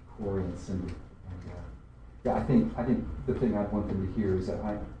Corey and Cindy. And, yeah, I think the thing I want them to hear is that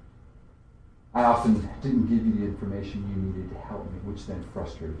I often didn't give you the information you needed to help me, which then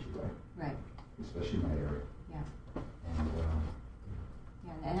frustrated you, right? Right. Especially in my area. Yeah. And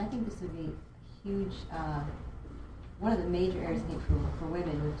Yeah, and I think this would be a huge, one of the major areas I think for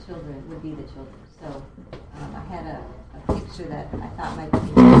women with children would be the children. So I had a picture that I thought might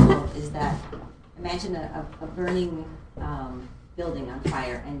be useful is that imagine a burning building on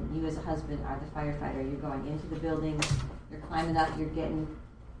fire, and you as a husband are the firefighter. You're going into the building, you're climbing up, you're getting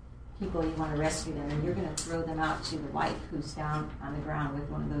people, you want to rescue them, and you're going to throw them out to the wife who's down on the ground with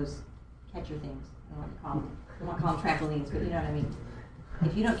one of those catcher things. I don't want to call them trampolines, but you know what I mean.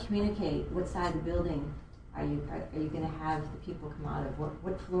 If you don't communicate what side of the building are you going to have the people come out of,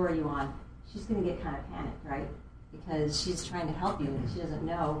 what floor are you on, she's going to get kind of panicked, right? Because she's trying to help you and she doesn't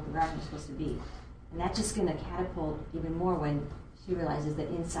know where you're supposed to be. And that's just going to catapult even more when she realizes that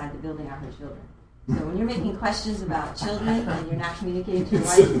inside the building are her children. So when you're making questions about children and you're not communicating to your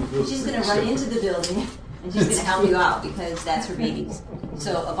wife, she's going to run into the building and she's going to help you out because that's her babies.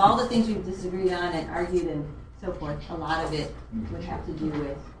 So of all the things we've disagreed on and argued and so forth, a lot of it would have to do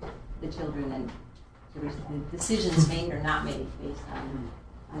with the children and the decisions made or not made based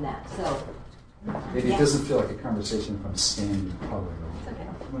on that. So it doesn't feel like a conversation if I'm standing in public. It's okay.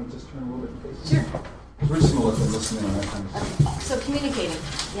 I'm going to just turn a little bit and face. Sure. We're just going to let them listen in on that conversation. Okay. So communicating.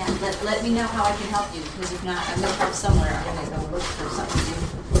 Yeah, let me know how I can help you, because if not, I'm going to start somewhere. I'm going to go look for something to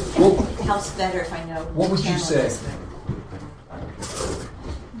do. Well, It helps better if I know what would you channel say? it is.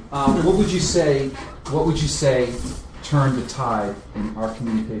 What would you say? What would you say turned the tide in our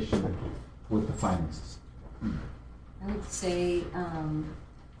communication with the finances? I would say,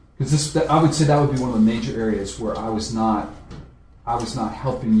 Because I would say that would be one of the major areas where I was not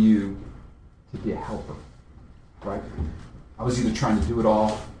helping you to be a helper, right? I was either trying to do it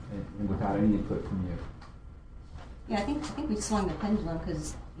all and without any input from you. yeah, I think we swung the pendulum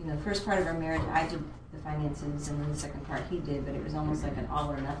because the first part of our marriage I did the finances, and then the second part he did, but it was almost like an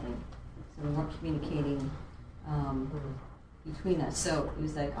all or nothing. So we weren't communicating between us. So it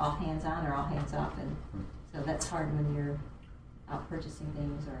was like all hands on or all hands off, and so that's hard when you're out purchasing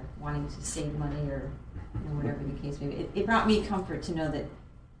things or wanting to save money or whatever the case may be. It brought me comfort to know that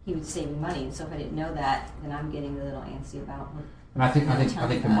he was saving money, and so if I didn't know that, then I'm getting a little antsy about what. And I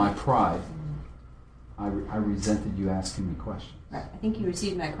think in my pride, I resented you asking me questions. Right. I think you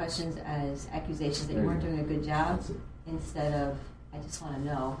received my questions as accusations that you weren't doing a good job, instead of I just want to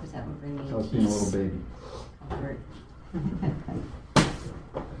know, because that would bring me So I was being a little baby. comfort.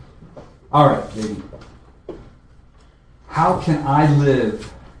 All right, baby. How can I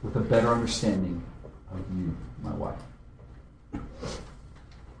live with a better understanding of you, my wife?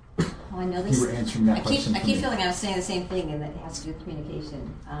 Well, I know this. You were answering that question. I keep feeling I was saying the same thing, and that it has to do with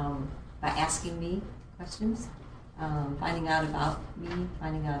communication. By asking me questions, finding out about me,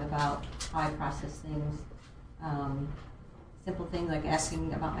 finding out about how I process things. Simple things like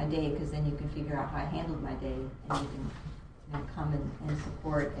asking about my day, because then you can figure out how I handled my day, and you can come and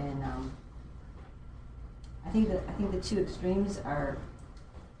support. And I think the two extremes are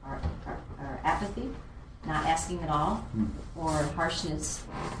apathy, not asking at all, or harshness,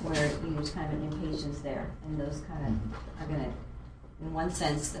 where there's kind of an impatience there, and those kind of are going to, in one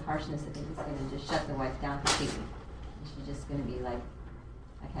sense, the harshness I think is going to just shut the wife down completely. And she's just going to be like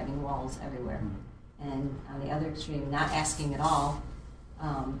having walls everywhere. And on the other extreme, not asking at all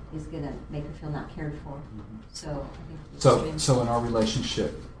is going to make her feel not cared for. So I think So in our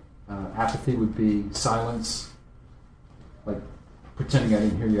relationship, apathy would be silence, like pretending I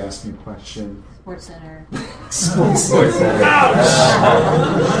didn't hear you ask me a question. Sports Center. Sports Center.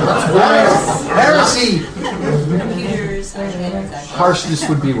 Heresy! Computers. Exactly. Harshness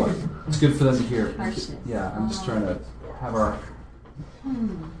would be what? It's good for them to hear. Harshness. Yeah, I'm just trying to have our.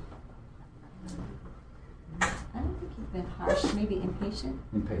 I don't think you've been harsh. Maybe impatient.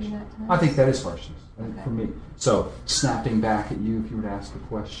 Impatient. I think that is harshness. I think for me. So snapping back at you if you were to ask a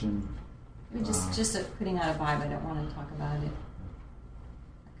question. Maybe just putting out a vibe. I don't want to talk about it.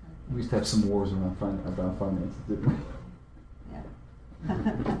 We used to have some wars around finances, didn't we? Yeah. I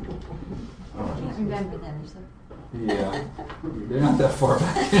can't remember them. So. Yeah, they're not that far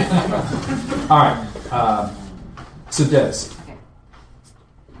back. All right. So Des, Okay.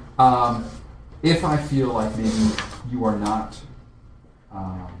 if I feel like maybe you are not,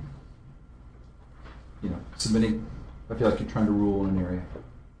 submitting, I feel like you're trying to rule in an area,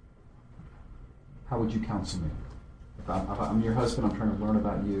 how would you counsel me? If I'm your husband, I'm trying to learn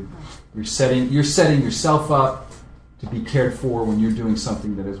about you. You're setting yourself up to be cared for when you're doing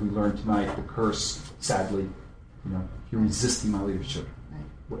something that, as we learned tonight, the curse, sadly, You're resisting my leadership.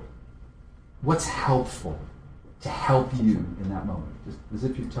 Right. What's helpful to help you in that moment? Just as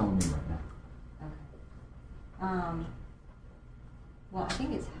if you're telling me right now. Okay. Well, I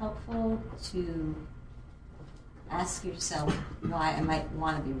think it's helpful to ask yourself why I might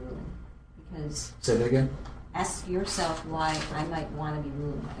want to be ruling. Because Say that again? ask yourself why I might want to be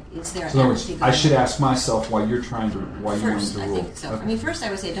ruling. Like, is there So in other an words, empathy I should going on? ask myself why you're trying to, why you want First, to I rule. think so. Okay. I mean, first I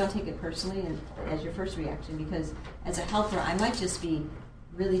would say don't take it personally and as your first reaction, because as a helper, I might just be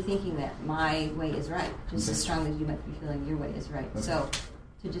really thinking that my way is right, just as strongly as you might be feeling your way is right. Okay. So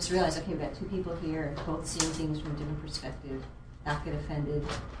to just realize, okay, we've got two people here, both seeing things from a different perspective, not get offended,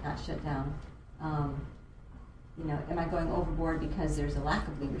 not shut down. Am I going overboard because there's a lack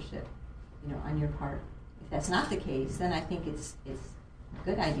of leadership, on your part? If that's not the case, then I think it's a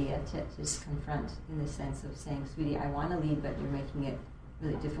good idea to just confront in the sense of saying, sweetie, I want to lead, but you're making it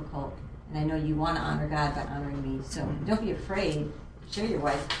really difficult. And I know you want to honor God by honoring me. So don't be afraid to share your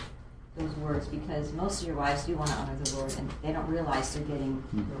wife those words, because most of your wives do want to honor the Lord, and they don't realize they're getting,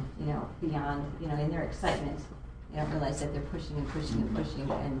 beyond, in their excitement. They don't realize that they're pushing and pushing and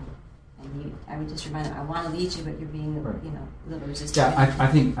pushing. And I would just remind them, I want to lead you, but you're being, a little resistant. Yeah, I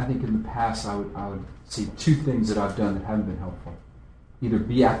think in the past I would see two things that I've done that haven't been helpful. Either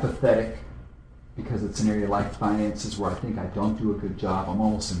be apathetic because it's an area like finances where I think I don't do a good job. I'm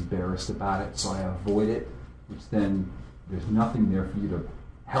almost embarrassed about it, so I avoid it, which then there's nothing there for you to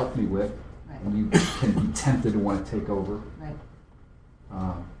help me with, Right. and you can be tempted to want to take over. Right.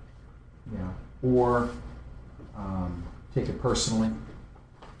 Or take it personally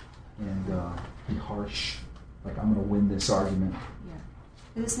and be harsh, like I'm going to win this argument. Yeah.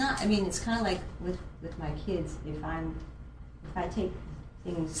 But it's not, it's kind of like with my kids, if I take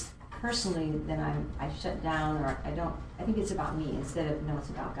things personally, then I shut down, or I think it's about me instead of, no, it's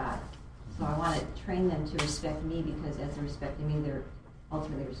about God. So I want to train them to respect me, because as they're respecting me, they're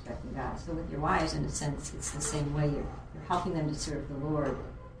ultimately respecting God. So with your wives, in a sense, it's the same way. You're helping them to serve the Lord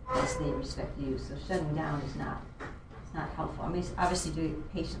as they respect you. So shutting down is not helpful. Obviously do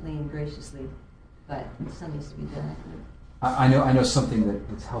it patiently and graciously, but it still needs to be done, I think. I know something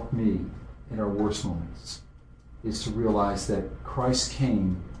that's helped me in our worst moments is to realize that Christ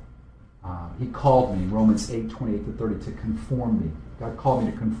came, he called me, Romans 8:28-30, to conform me. God called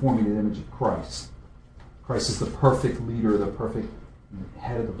me to conform me to the image of Christ. Christ is the perfect leader, the perfect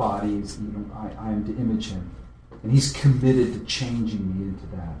head of the body. I am to image him. And he's committed to changing me into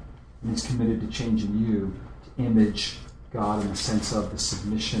that. And he's committed to changing you to image God in the sense of the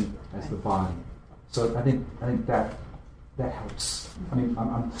submission as the body. So I think that helps.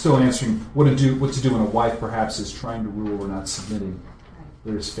 I'm still answering what to do when a wife perhaps is trying to rule or not submitting. Right.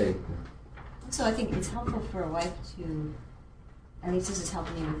 There's faith. So I think it's helpful for a wife to, at least this is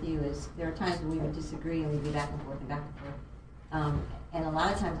helping me with you, is there are times when we would disagree and we'd be back and forth and back and forth. And a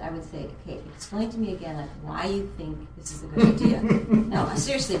lot of times I would say, okay, explain to me again, like, why you think this is a good idea. No,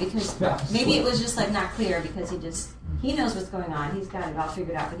 seriously, because maybe it was just like not clear, because he knows what's going on. He's got it all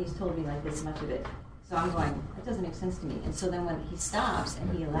figured out, but he's told me like this much of it. So I'm going, that doesn't make sense to me. And so then when he stops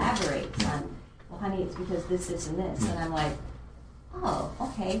and he elaborates on, well, honey, it's because this, and this. And I'm like, oh,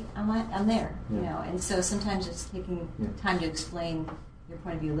 okay, I'm there, And so sometimes just taking time to explain your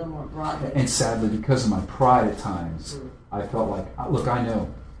point of view a little more broadly. And sadly, because of my pride at times, I felt like, look, I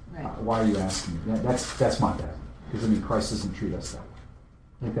know. Right. Why are you asking me? That's my bad. Because, Christ doesn't treat us that way.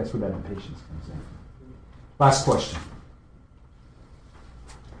 I think that's where that impatience comes in. Last question.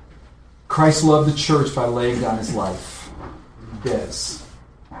 Christ loved the church by laying down his life. Des,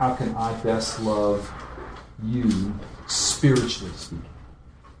 how can I best love you, spiritually speaking?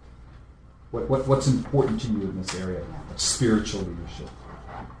 What's important to you in this area of spiritual leadership?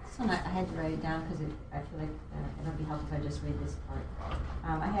 So I had to write it down because I feel like it'll be helpful if I just read this part.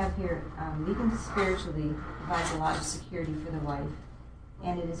 I have here, leading spiritually provides a lot of security for the wife,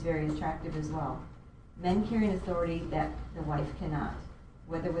 and it is very attractive as well. Men carry an authority that the wife cannot.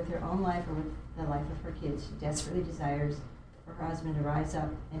 Whether with her own life or with the life of her kids, she desperately desires for her husband to rise up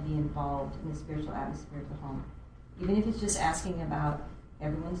and be involved in the spiritual atmosphere of the home. Even if it's just asking about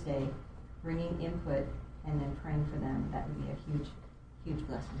everyone's day, bringing input, and then praying for them, that would be a huge, huge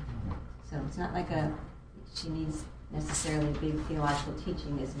blessing. So it's not like she needs necessarily big theological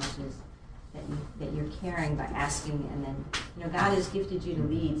teaching as much as that you're caring by asking, and then, God has gifted you to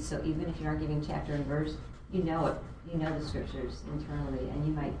lead, so even if you aren't giving chapter and verse, you know it. You know the scriptures internally, and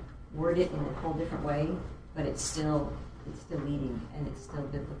you might word it in a whole different way, but it's still leading, and it's still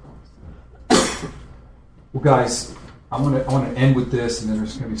biblical. So. Well, guys, I want to end with this, and then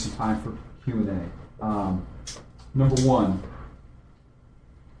there's going to be some time for Q&A. Number one,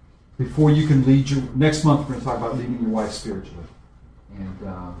 before you can lead your... Next month, we're going to talk about leading your wife spiritually and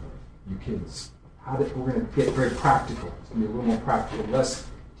your kids. We're going to get very practical. It's going to be a little more practical, less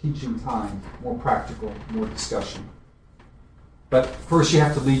teaching time, more practical, more discussion. But first, you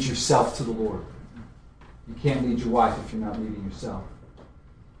have to lead yourself to the Lord. You can't lead your wife if you're not leading yourself.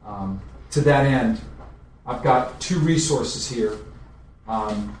 To that end, I've got 2 resources here,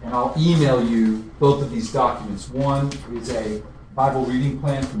 and I'll email you both of these documents. One is a Bible reading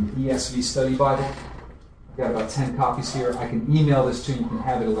plan from the ESV Study Bible. I've got about 10 copies here. I can email this to you. You can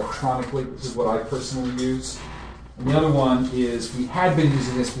have it electronically. This is what I personally use. And the other one is, we had been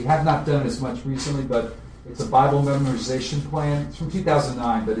using this. We have not done it as much recently, but it's a Bible memorization plan. It's from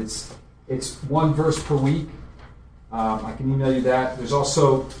 2009, but it's 1 verse per week. I can email you that. There's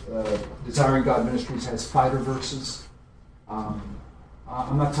also Desiring God Ministries has fighter verses.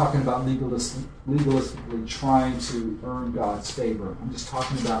 I'm not talking about legalistically trying to earn God's favor. I'm just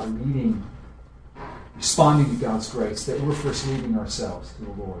talking about responding to God's grace, that we're first leading ourselves to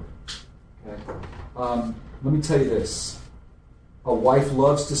the Lord. Okay? Let me tell you this. A wife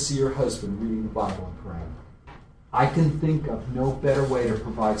loves to see her husband reading the Bible and praying. I can think of no better way to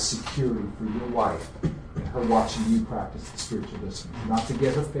provide security for your wife than her watching you practice the spiritual discipline. Not to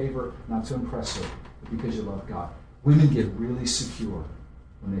get her favor, not to impress her, but because you love God. Women get really secure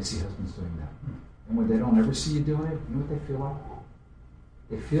when they see husbands doing that. And when they don't ever see you doing it, you know what they feel like?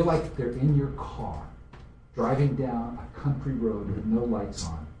 They feel like they're in your car, driving down a country road with no lights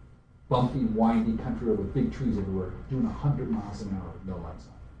on. Bumpy, windy country road with big trees everywhere, doing 100 miles an hour with no lights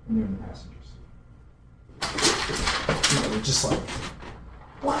on. And they're in the passenger seat. You know, they're just like,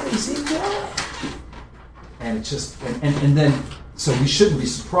 what is he doing? And it's just, and then, so we shouldn't be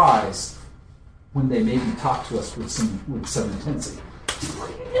surprised when they maybe talk to us with some intensity. What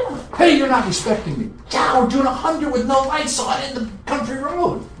are you doing? Hey, you're not respecting me. Yeah, we're doing 100 with no lights on in the country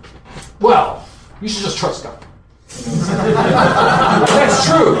road. Well, you should just trust God. That's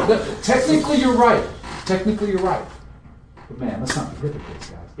true. Technically, you're right. But man, let's not be hypocrites,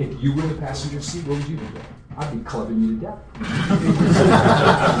 guys. If you were in the passenger seat, what would you do? I'd be clubbing you to death.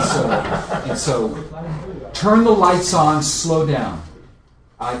 and so, turn the lights on, slow down.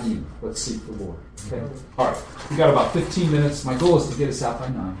 I.e., let's seek the Lord. Okay? All right. We've got about 15 minutes. My goal is to get us out by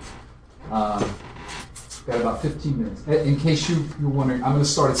 9. Got about 15 minutes. In case you're wondering, I'm going to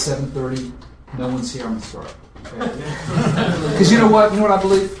start at 7:30. No one's here. I'm going to start. Because you know what? You know what I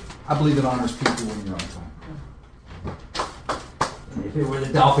believe? I believe it honors people when you're on time. If it were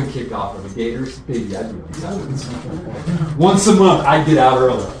the Dolphin kickoff or the Gators, baby, I'd be on time. Once a month, I'd get out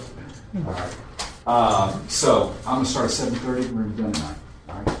early. All right. So I'm going to start at 7:30. We're going to be done at 9.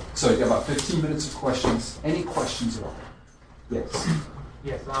 All right. So you got about 15 minutes of questions. Any questions at all? Yes.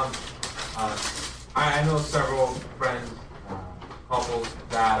 Yes. I know several friends, couples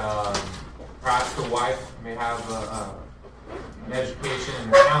that perhaps the wife may have an education in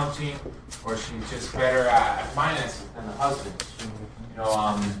accounting, or she's just better at finance than the husband. You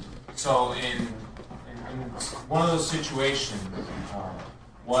know, so in one of those situations,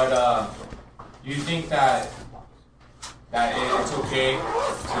 what do you think that it's okay to,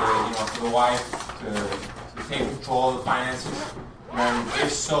 for the wife to take control of the finances? And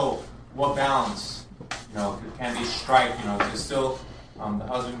if so, what balance, can they strike? To still the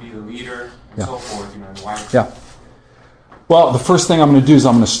husband be the leader and so forth, and the wife. Yeah. Well, the first thing I'm going to do is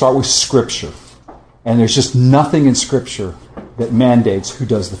I'm going to start with Scripture. And there's just nothing in Scripture that mandates who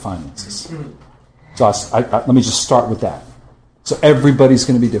does the finances. So let me just start with that. So everybody's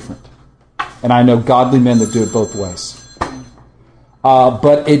going to be different. And I know godly men that do it both ways.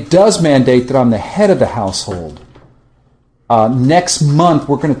 But it does mandate that I'm the head of the household. Next month,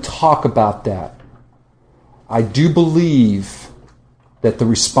 we're going to talk about that. I do believe that the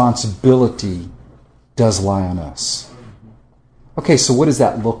responsibility does lie on us. Okay, so what does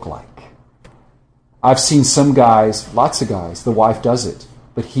that look like? I've seen some guys, lots of guys, the wife does it,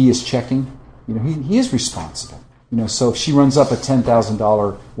 but he is checking. He is responsible. So if she runs up a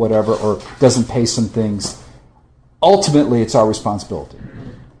 $10,000 whatever or doesn't pay some things, ultimately it's our responsibility.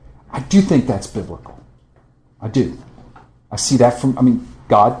 I do think that's biblical. I do. I see that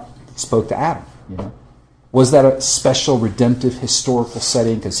God spoke to Adam, Was that a special redemptive historical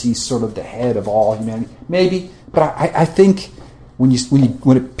setting because he's sort of the head of all humanity? Maybe, but I think when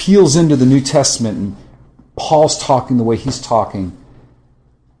it peels into the New Testament and Paul's talking the way he's talking,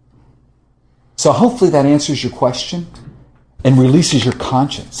 so hopefully that answers your question and releases your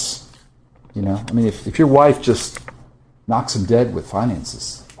conscience. If your wife just knocks him dead with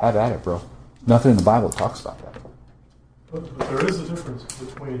finances, have at it, bro. Nothing in the Bible talks about that. But there is a difference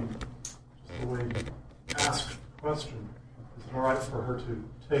between the way you ask a question. Is it all right for her to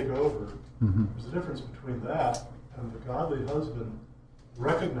take over. There's a difference between that and the godly husband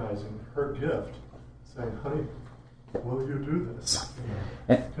recognizing her gift, saying, honey, will you do this?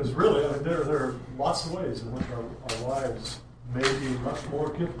 Because really, I mean, there are lots of ways in which our wives may be much more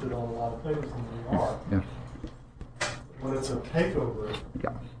gifted on a lot of things than we are. Yeah. When it's a takeover,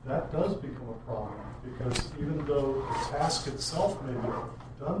 Yeah. that does become a problem, because even though the task itself may be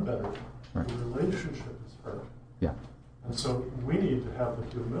done better, Right. the relationship is hurt. Yeah. And so we need to have the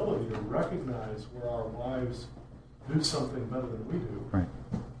humility to recognize where our wives do something better than we do. Right.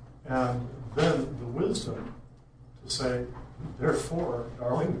 And then the wisdom to say, therefore,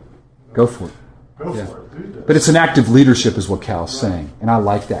 darling, Go for it. Go Yeah. for it. Do this. But it's an act of leadership, is what Cal's saying, and I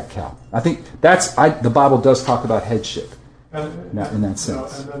like that, Cal. I think the Bible does talk about headship in that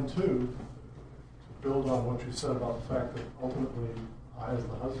sense. And then too, to build on what you said about the fact that ultimately I, as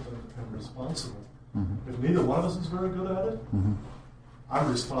the husband, am responsible. If neither one of us is very good at it,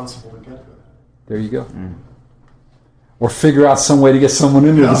 I'm responsible to get good at it. There you go. Or figure out some way to get someone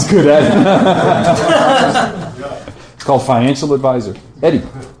in there that's good at it. Yeah. It's called financial advisor. Eddie.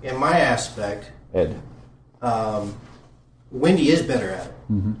 In my aspect, Ed. Wendy is better at it,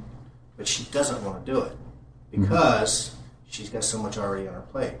 but she doesn't want to do it because she's got so much already on her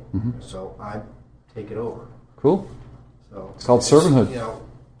plate. So I take it over. Cool. So It's called servanthood. You know,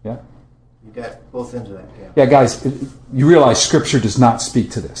 Yeah. you got both ends of that camp. Yeah, guys, you realize Scripture does not speak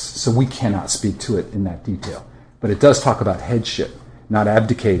to this, so we cannot speak to it in that detail. But it does talk about headship, not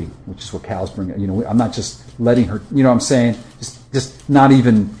abdicating, which is what Cal's bringing. You know, I'm not just letting her. You know what I'm saying? Just not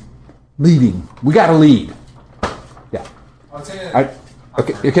even leading. We got to lead. Yeah. I'll tell you.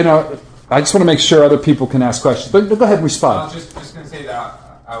 Okay. You can. I just want to make sure other people can ask questions. But go ahead and I respond. was just going to say that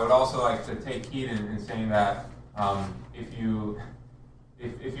I would also like to take heed in saying that if your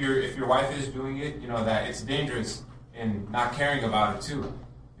wife is doing it, you know that it's dangerous in not caring about it too.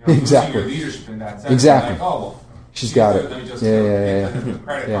 You know, Exactly. losing your leadership in that sense. Exactly. Like, oh, well, She's got good, it. let me just Yeah. give them the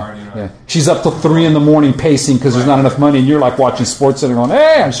credit card, you know. Yeah. She's up till 3 a.m. pacing because there's not enough money, and you're like watching Sports Center going,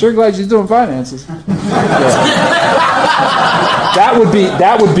 "Hey, I'm sure glad she's doing finances." Yeah.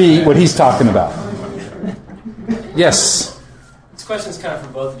 That would be what he's talking about. Yes. This question is kind of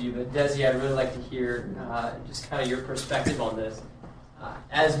for both of you, but Desi, I'd really like to hear just kind of your perspective on this.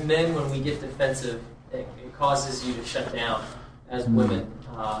 As men, when we get defensive, it causes you to shut down. As women,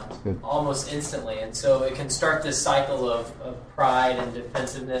 almost instantly. And so it can start this cycle of pride and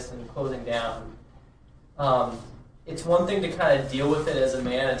defensiveness and closing down. It's one thing to kind of deal with it as a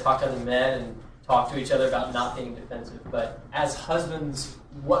man and talk to other men and talk to each other about not being defensive. But as husbands,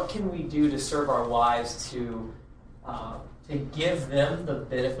 what can we do to serve our wives to give them the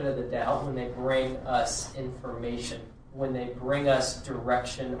benefit of the doubt when they bring us information, when they bring us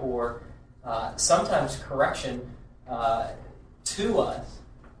direction or sometimes correction to us?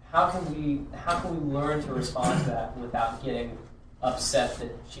 How can we learn to respond to that without getting upset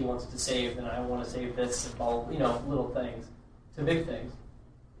that she wants to save and I want to save this, and all, little things to big things?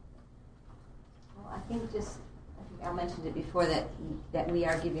 Well, I think I mentioned it before that we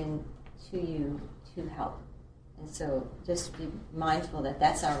are given to you to help. And so just be mindful that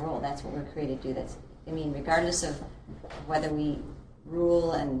that's our role. That's what we're created to do. Regardless of whether we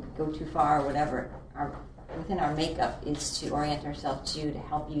rule and go too far or whatever, within our makeup is to orient ourselves to you, to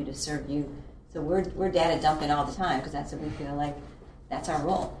help you, to serve you. So we're data dumping all the time because that's what we feel like. That's our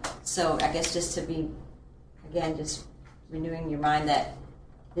role. So I guess just to be, again, just renewing your mind that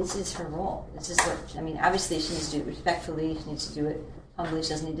this is her role. This is what, obviously she needs to do it respectfully. She needs to do it humbly. She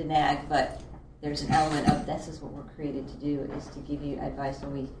doesn't need to nag, but there's an element of this is what we're created to do, is to give you advice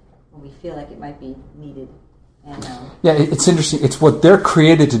when we feel like it might be needed. And, yeah, it's interesting. It's what they're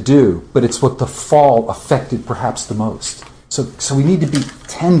created to do, but it's what the fall affected perhaps the most. So we need to be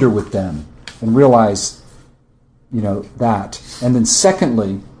tender with them and realize, that. And then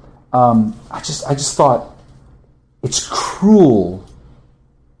secondly, I just thought it's cruel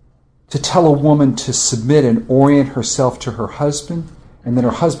to tell a woman to submit and orient herself to her husband, and then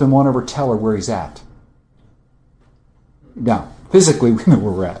her husband won't ever tell her where he's at. Now, physically, we know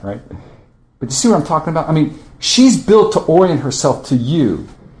where we're at, right? But you see what I'm talking about? She's built to orient herself to you,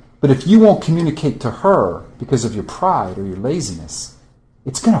 but if you won't communicate to her because of your pride or your laziness,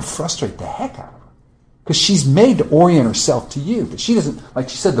 it's going to frustrate the heck out of her. Because she's made to orient herself to you, but she doesn't, like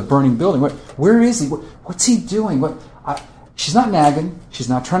she said, the burning building. Where is he? What's he doing? She's not nagging. She's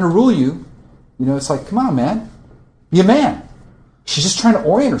not trying to rule you. It's like, come on, man. Be a man. She's just trying to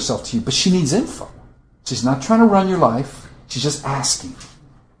orient herself to you, but she needs info. She's not trying to run your life. She's just asking.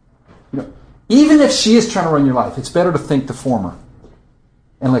 Even if she is trying to run your life, it's better to think the former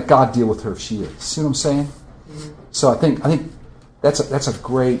and let God deal with her if she is. See what I'm saying? Mm-hmm. So I think That's a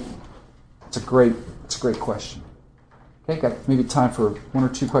great question. Okay, got maybe time for one or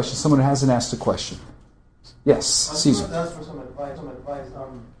two questions. Someone who hasn't asked a question. Yes, Caesar. I ask for some advice.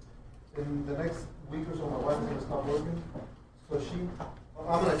 In the next week or so, my wife is going to stop working. So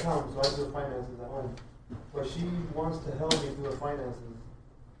I'm an accountant, so I do the finances at home. But she wants to help me do the finances.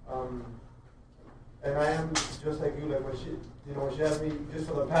 And I am just like you, like when she asked me just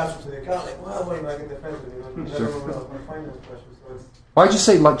for the password to the account, like, well, what am I get defensive? I don't know about my finance questions. So it's Why'd you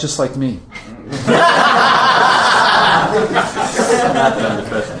say just like me? But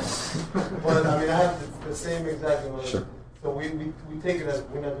I have the same exact amount. Sure. So we take it as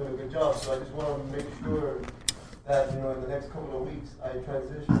we're not doing a good job. So I just want to make sure that in the next couple of weeks I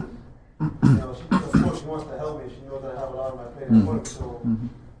transition. Of course she wants to help me. She knows that I have a lot on my plate at work. So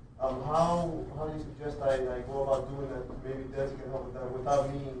how do you suggest I go about doing that? Maybe Desi can help with that without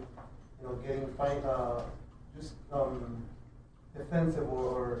me, getting defensive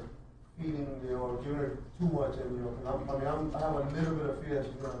or feeding, or giving her too much, and I have a little bit of fear that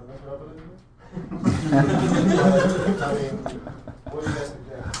she's gonna mess it up a little bit. What do you guys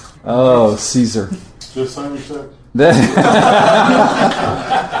suggest? Oh, Caesar. Just sign your check.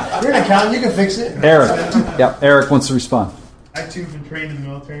 You're an accountant, you can fix it. Eric wants to respond. I too have been trained in the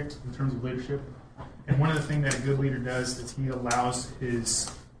military in terms of leadership, and one of the things that a good leader does is he allows his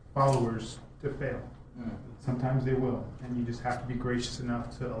followers to fail. Sometimes they will, and you just have to be gracious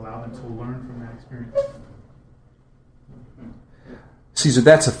enough to allow them to learn from that experience. Caesar,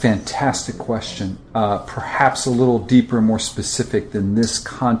 that's a fantastic question. Perhaps a little deeper and more specific than this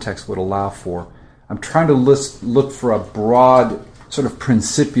context would allow for. I'm trying to look for a broad, sort of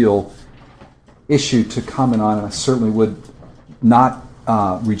principial issue to comment on, and I certainly would not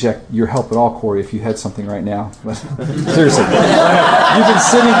reject your help at all, Corey, if you had something right now. But seriously, you've been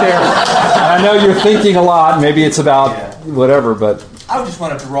sitting there. I know you're thinking a lot. Maybe it's about whatever, but I would just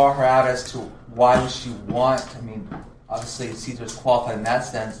want to draw her out as to why would she want. Obviously, Caesar's qualified in that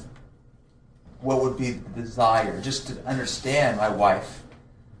sense. What would be the desire? Just to understand my wife,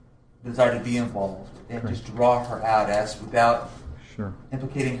 the desire to be involved, and just draw her out as without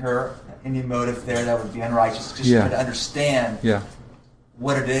implicating her any motive there that would be unrighteous. Just try to understand.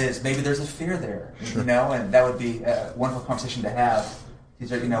 What it is. Maybe there's a fear there, and that would be a wonderful conversation to have.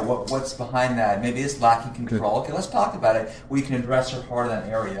 These are, what's behind that? Maybe it's lacking control. Okay, let's talk about it. We can address her heart in that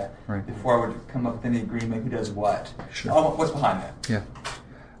area before I would come up with any agreement. Who does what? What's behind that? Yeah,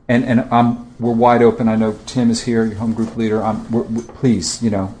 and we're wide open. I know Tim is here, your home group leader. Please,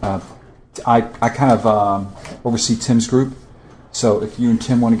 I kind of oversee Tim's group. So if you and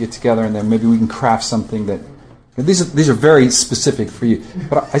Tim want to get together, and then maybe we can craft something that. These are very specific for you.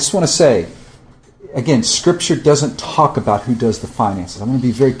 But I just want to say, again, Scripture doesn't talk about who does the finances. I'm going to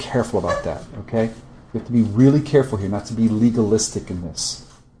be very careful about that, okay? We have to be really careful here, not to be legalistic in this.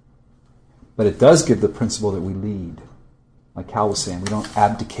 But it does give the principle that we lead. Like Cal was saying, we don't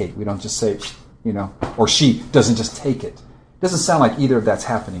abdicate. We don't just say, or she doesn't just take it. It doesn't sound like either of that's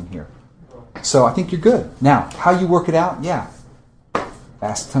happening here. So I think you're good. Now, how you work it out,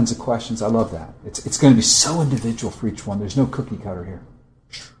 ask tons of questions. I love that. It's going to be so individual for each one. There's no cookie cutter here.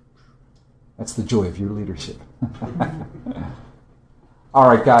 That's the joy of your leadership. All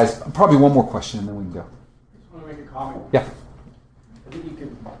right, guys. Probably one more question, and then we can go. I just want to make a comment. Yeah. I think you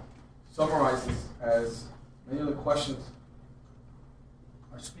can summarize this as many of the questions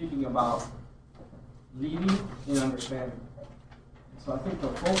are speaking about leading and understanding. So I think the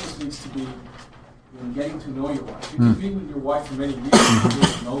focus needs to be in getting to know your wife. You can be with your wife for many years and you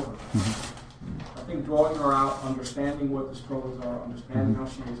don't know her. I think drawing her out, understanding what the struggles are, understanding how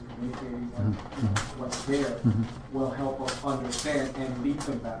she is communicating, what's there, will help us understand and lead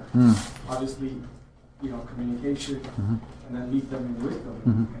them better. Obviously, communication, and then lead them in wisdom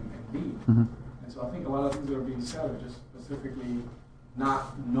and lead. And so I think a lot of things that are being said are just specifically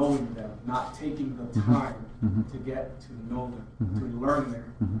not knowing them, not taking the time to get to know them, to learn there.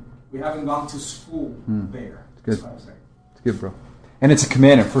 We haven't gone to school there. Good. It's good, bro. And it's a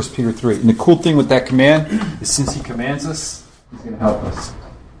command in 1 Peter 3. And the cool thing with that command is since he commands us, he's going to help us.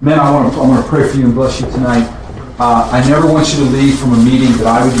 Men, I want to pray for you and bless you tonight. I never want you to leave from a meeting that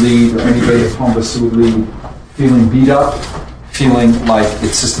I would lead or anybody at Homeless would lead feeling beat up, feeling like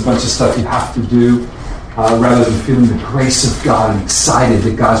it's just a bunch of stuff you have to do, rather than feeling the grace of God and excited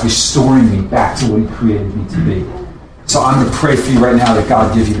that God's restoring me back to what he created me to be. So I'm going to pray for you right now that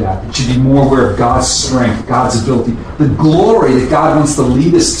God give you that you be more aware of God's strength, God's ability, the glory that God wants to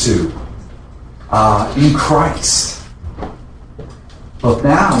lead us to in Christ, both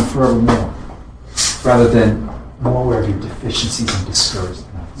now and forevermore, rather than more aware of your deficiencies and discouragement.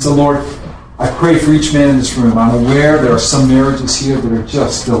 So Lord, I pray for each man in this room. I'm aware there are some marriages here that are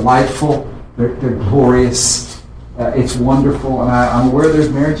just delightful. They're glorious. It's wonderful. And I'm aware there's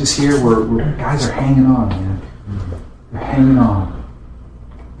marriages here where guys are hanging on, man. They're hanging on.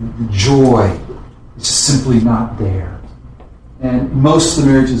 The joy is just simply not there. And most of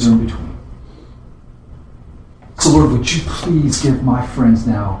the marriages are in between. So Lord, would you please give my friends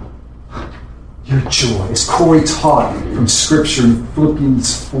now your joy, as Corey taught from Scripture in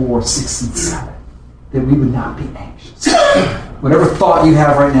Philippians 4, 6, and 7, that we would not be anxious. Whatever thought you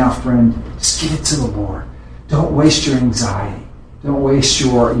have right now, friend, just give it to the Lord. Don't waste your anxiety. Don't waste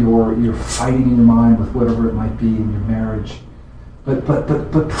your fighting in your mind with whatever it might be in your marriage. But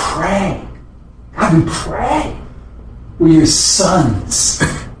pray. God, we pray. We're your sons.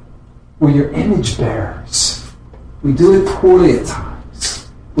 We're your image bearers. We do it poorly at times.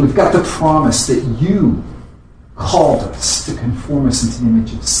 We've got the promise that you called us to conform us into the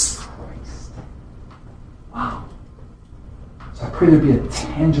image of Christ. Wow. So I pray there be a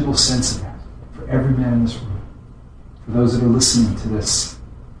tangible sense of that for every man in this room, for those that are listening to this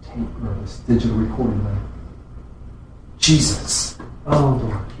tape or this digital recording later. Jesus, oh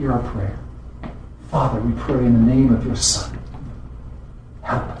Lord, hear our prayer. Father, we pray in the name of your Son.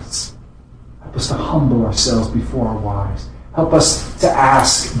 Help us. Help us to humble ourselves before our wives. Help us to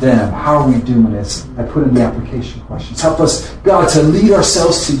ask them, how are we doing this? I put in the application questions. Help us, God, to lead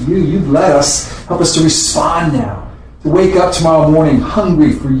ourselves to you. You've led us. Help us to respond now. To wake up tomorrow morning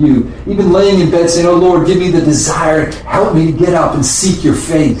hungry for you. Even laying in bed saying, oh Lord, give me the desire. Help me to get up and seek your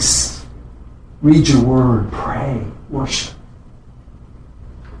face. Read your word. Pray. Worship.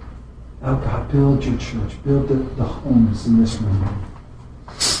 Oh God, build your church. Build the homes in this room.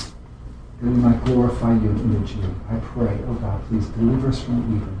 That we might glorify you and image you. I pray, oh God, please deliver us from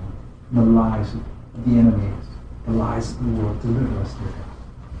the evil one, from the lies of the enemies, the lies of the world. Deliver us, dear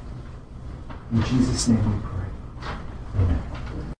God. In Jesus' name we pray. Amen.